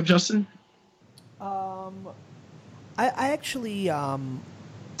you can think of, Justin? I actually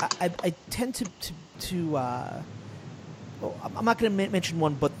I tend to I'm not going to mention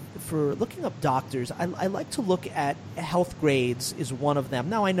one, but for looking up doctors, I like to look at Health Grades is one of them.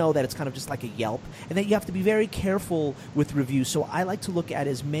 Now, I know that it's kind of just like a Yelp, and that you have to be very careful with reviews, so I like to look at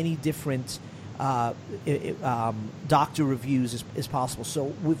as many different doctor reviews as possible.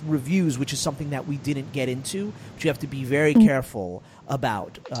 So with reviews, which is something that we didn't get into, but you have to be very careful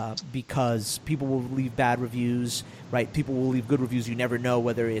about because people will leave bad reviews, right? People will leave good reviews. You never know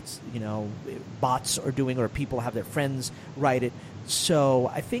whether it's bots are doing or people have their friends write it. So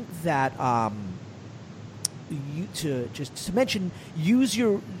I think that to mention, use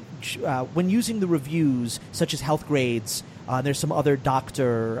your when using the reviews such as Health Grades. There's some other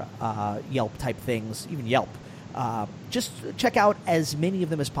doctor Yelp type things, even Yelp. Just check out as many of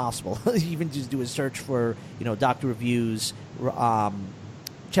them as possible. Even just do a search for doctor reviews.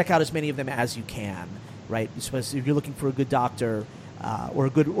 Check out as many of them as you can. Right, especially if you're looking for a good doctor or a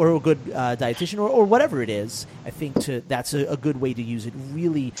good dietitian or whatever it is. I think that's a good way to use it.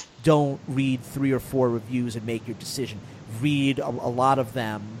 Really, don't read 3 or 4 reviews and make your decision. Read a lot of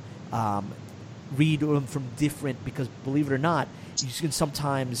them. Read them from different, because believe it or not, you can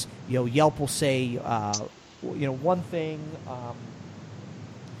sometimes Yelp will say one thing.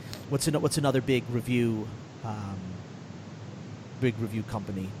 What's another big review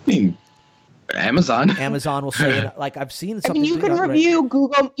company? Amazon will say it. Like I've seen something. You can review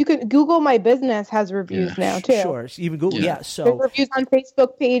Google. You can Google My Business has reviews now too. Sure, even Google. Yeah. So there's reviews on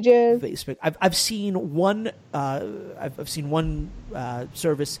Facebook pages. Facebook. I've seen one. I've seen one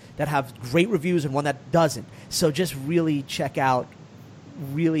service that have great reviews and one that doesn't. So just really check out,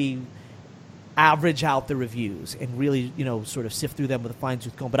 really average out the reviews and really sort of sift through them with a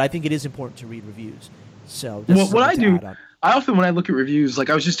fine-tooth comb. But I think it is important to read reviews. So what I do. I often, when I look at reviews, like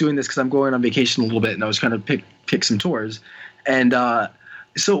I was just doing this because I'm going on vacation a little bit and I was trying to pick some tours. And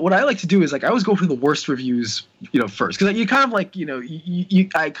So what I like to do is like I always go for the worst reviews, first, because you kind of like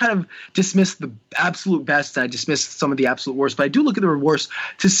I kind of dismiss the absolute best. I dismiss some of the absolute worst, but I do look at the worst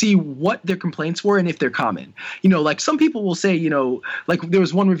to see what their complaints were and if they're common. Like some people will say, like there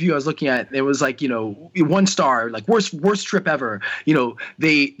was one review I was looking at. It was like 1 star, like worst trip ever.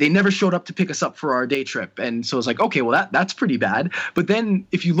 They never showed up to pick us up for our day trip, and so it's like, okay, well that's pretty bad. But then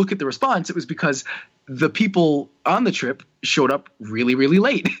if you look at the response, it was because the people on the trip showed up really, really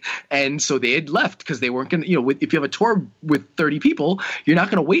late. And so they had left because they weren't going to, if you have a tour with 30 people, you're not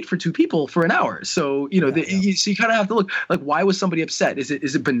going to wait for 2 people for an hour. So, so you kind of have to look like, why was somebody upset? Is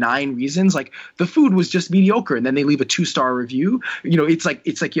it benign reasons? Like the food was just mediocre and then they leave a 2-star review. It's like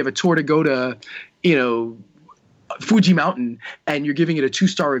you have a tour to go to, Fuji Mountain and you're giving it a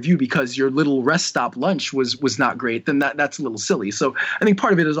 2-star review because your little rest stop lunch was not great, then that's a little silly. So I think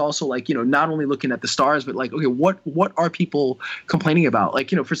part of it is also like, not only looking at the stars, but like, okay, what are people complaining about? Like,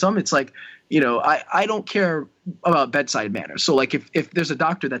 for some, it's like, I don't care about bedside manner. So like if there's a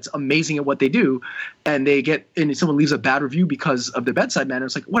doctor that's amazing at what they do and someone leaves a bad review because of their bedside manner,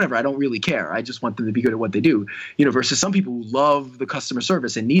 it's like, whatever, I don't really care. I just want them to be good at what they do, versus some people who love the customer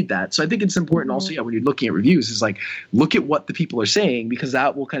service and need that. So I think it's important also, when you're looking at reviews, is like, look at what the people are saying, because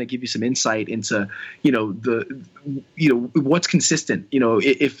that will kind of give you some insight into, what's consistent.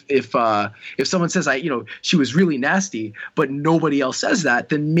 If someone says, she was really nasty, but nobody else says that,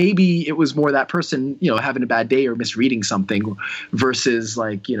 then maybe it was more that person, having a bad day or misreading something versus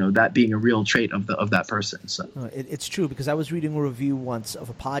like, that being a real trait of that person. So it's true, because I was reading a review once of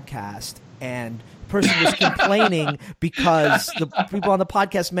a podcast and the person was complaining because the people on the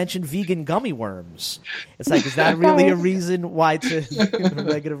podcast mentioned vegan gummy worms. It's like, is that really a reason why to give a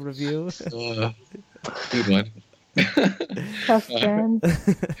negative review? Good one.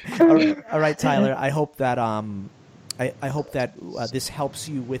 All right, Tyler. I hope that I hope that this helps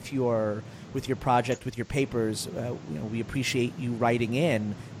you with your project, with your papers. We appreciate you writing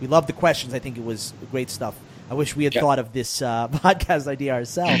in. We love the questions. I think it was great stuff. I wish we had thought of this podcast idea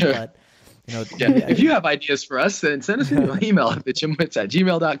ourselves, but if you have ideas for us, then send us an email at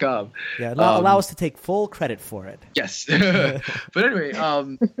GymWits@gmail.com. Yeah, allow us to take full credit for it. Yes. But anyway,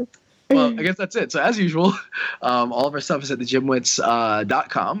 well, I guess that's it. So as usual, all of our stuff is at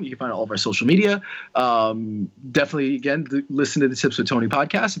thegymwits.com. You can find all of our social media. Definitely, again, listen to the Tips with Tony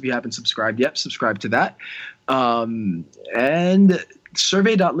podcast. If you haven't subscribed yet, subscribe to that. And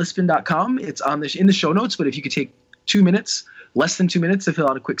survey.lispin.com. It's in the show notes, but if you could take 2 minutes, less than 2 minutes, to fill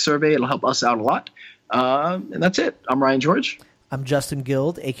out a quick survey, it'll help us out a lot. And that's it. I'm Ryan George. I'm Justin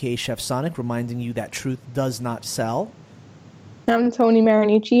Guild, a.k.a. Chef Sonic, reminding you that truth does not sell. I'm Tony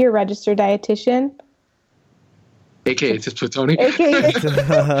Marinucci, your registered dietitian. A.k.a. Tips with Tony. A.k.a.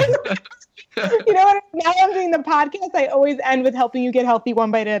 You know what? Now I'm doing the podcast. I always end with helping you get healthy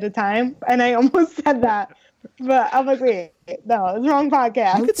one bite at a time. And I almost said that. But I'm like, wait, no, it's the wrong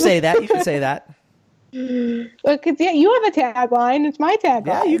podcast. You could say that. You could say that. Look, you have a tagline. It's my tagline.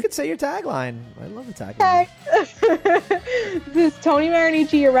 Yeah, you could say your tagline. I love the tagline. This is Tony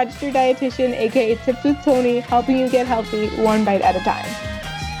Marinucci, your registered dietitian, a.k.a. Tips with Tony, helping you get healthy one bite at a time.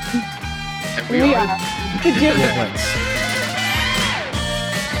 And we are the GymWits.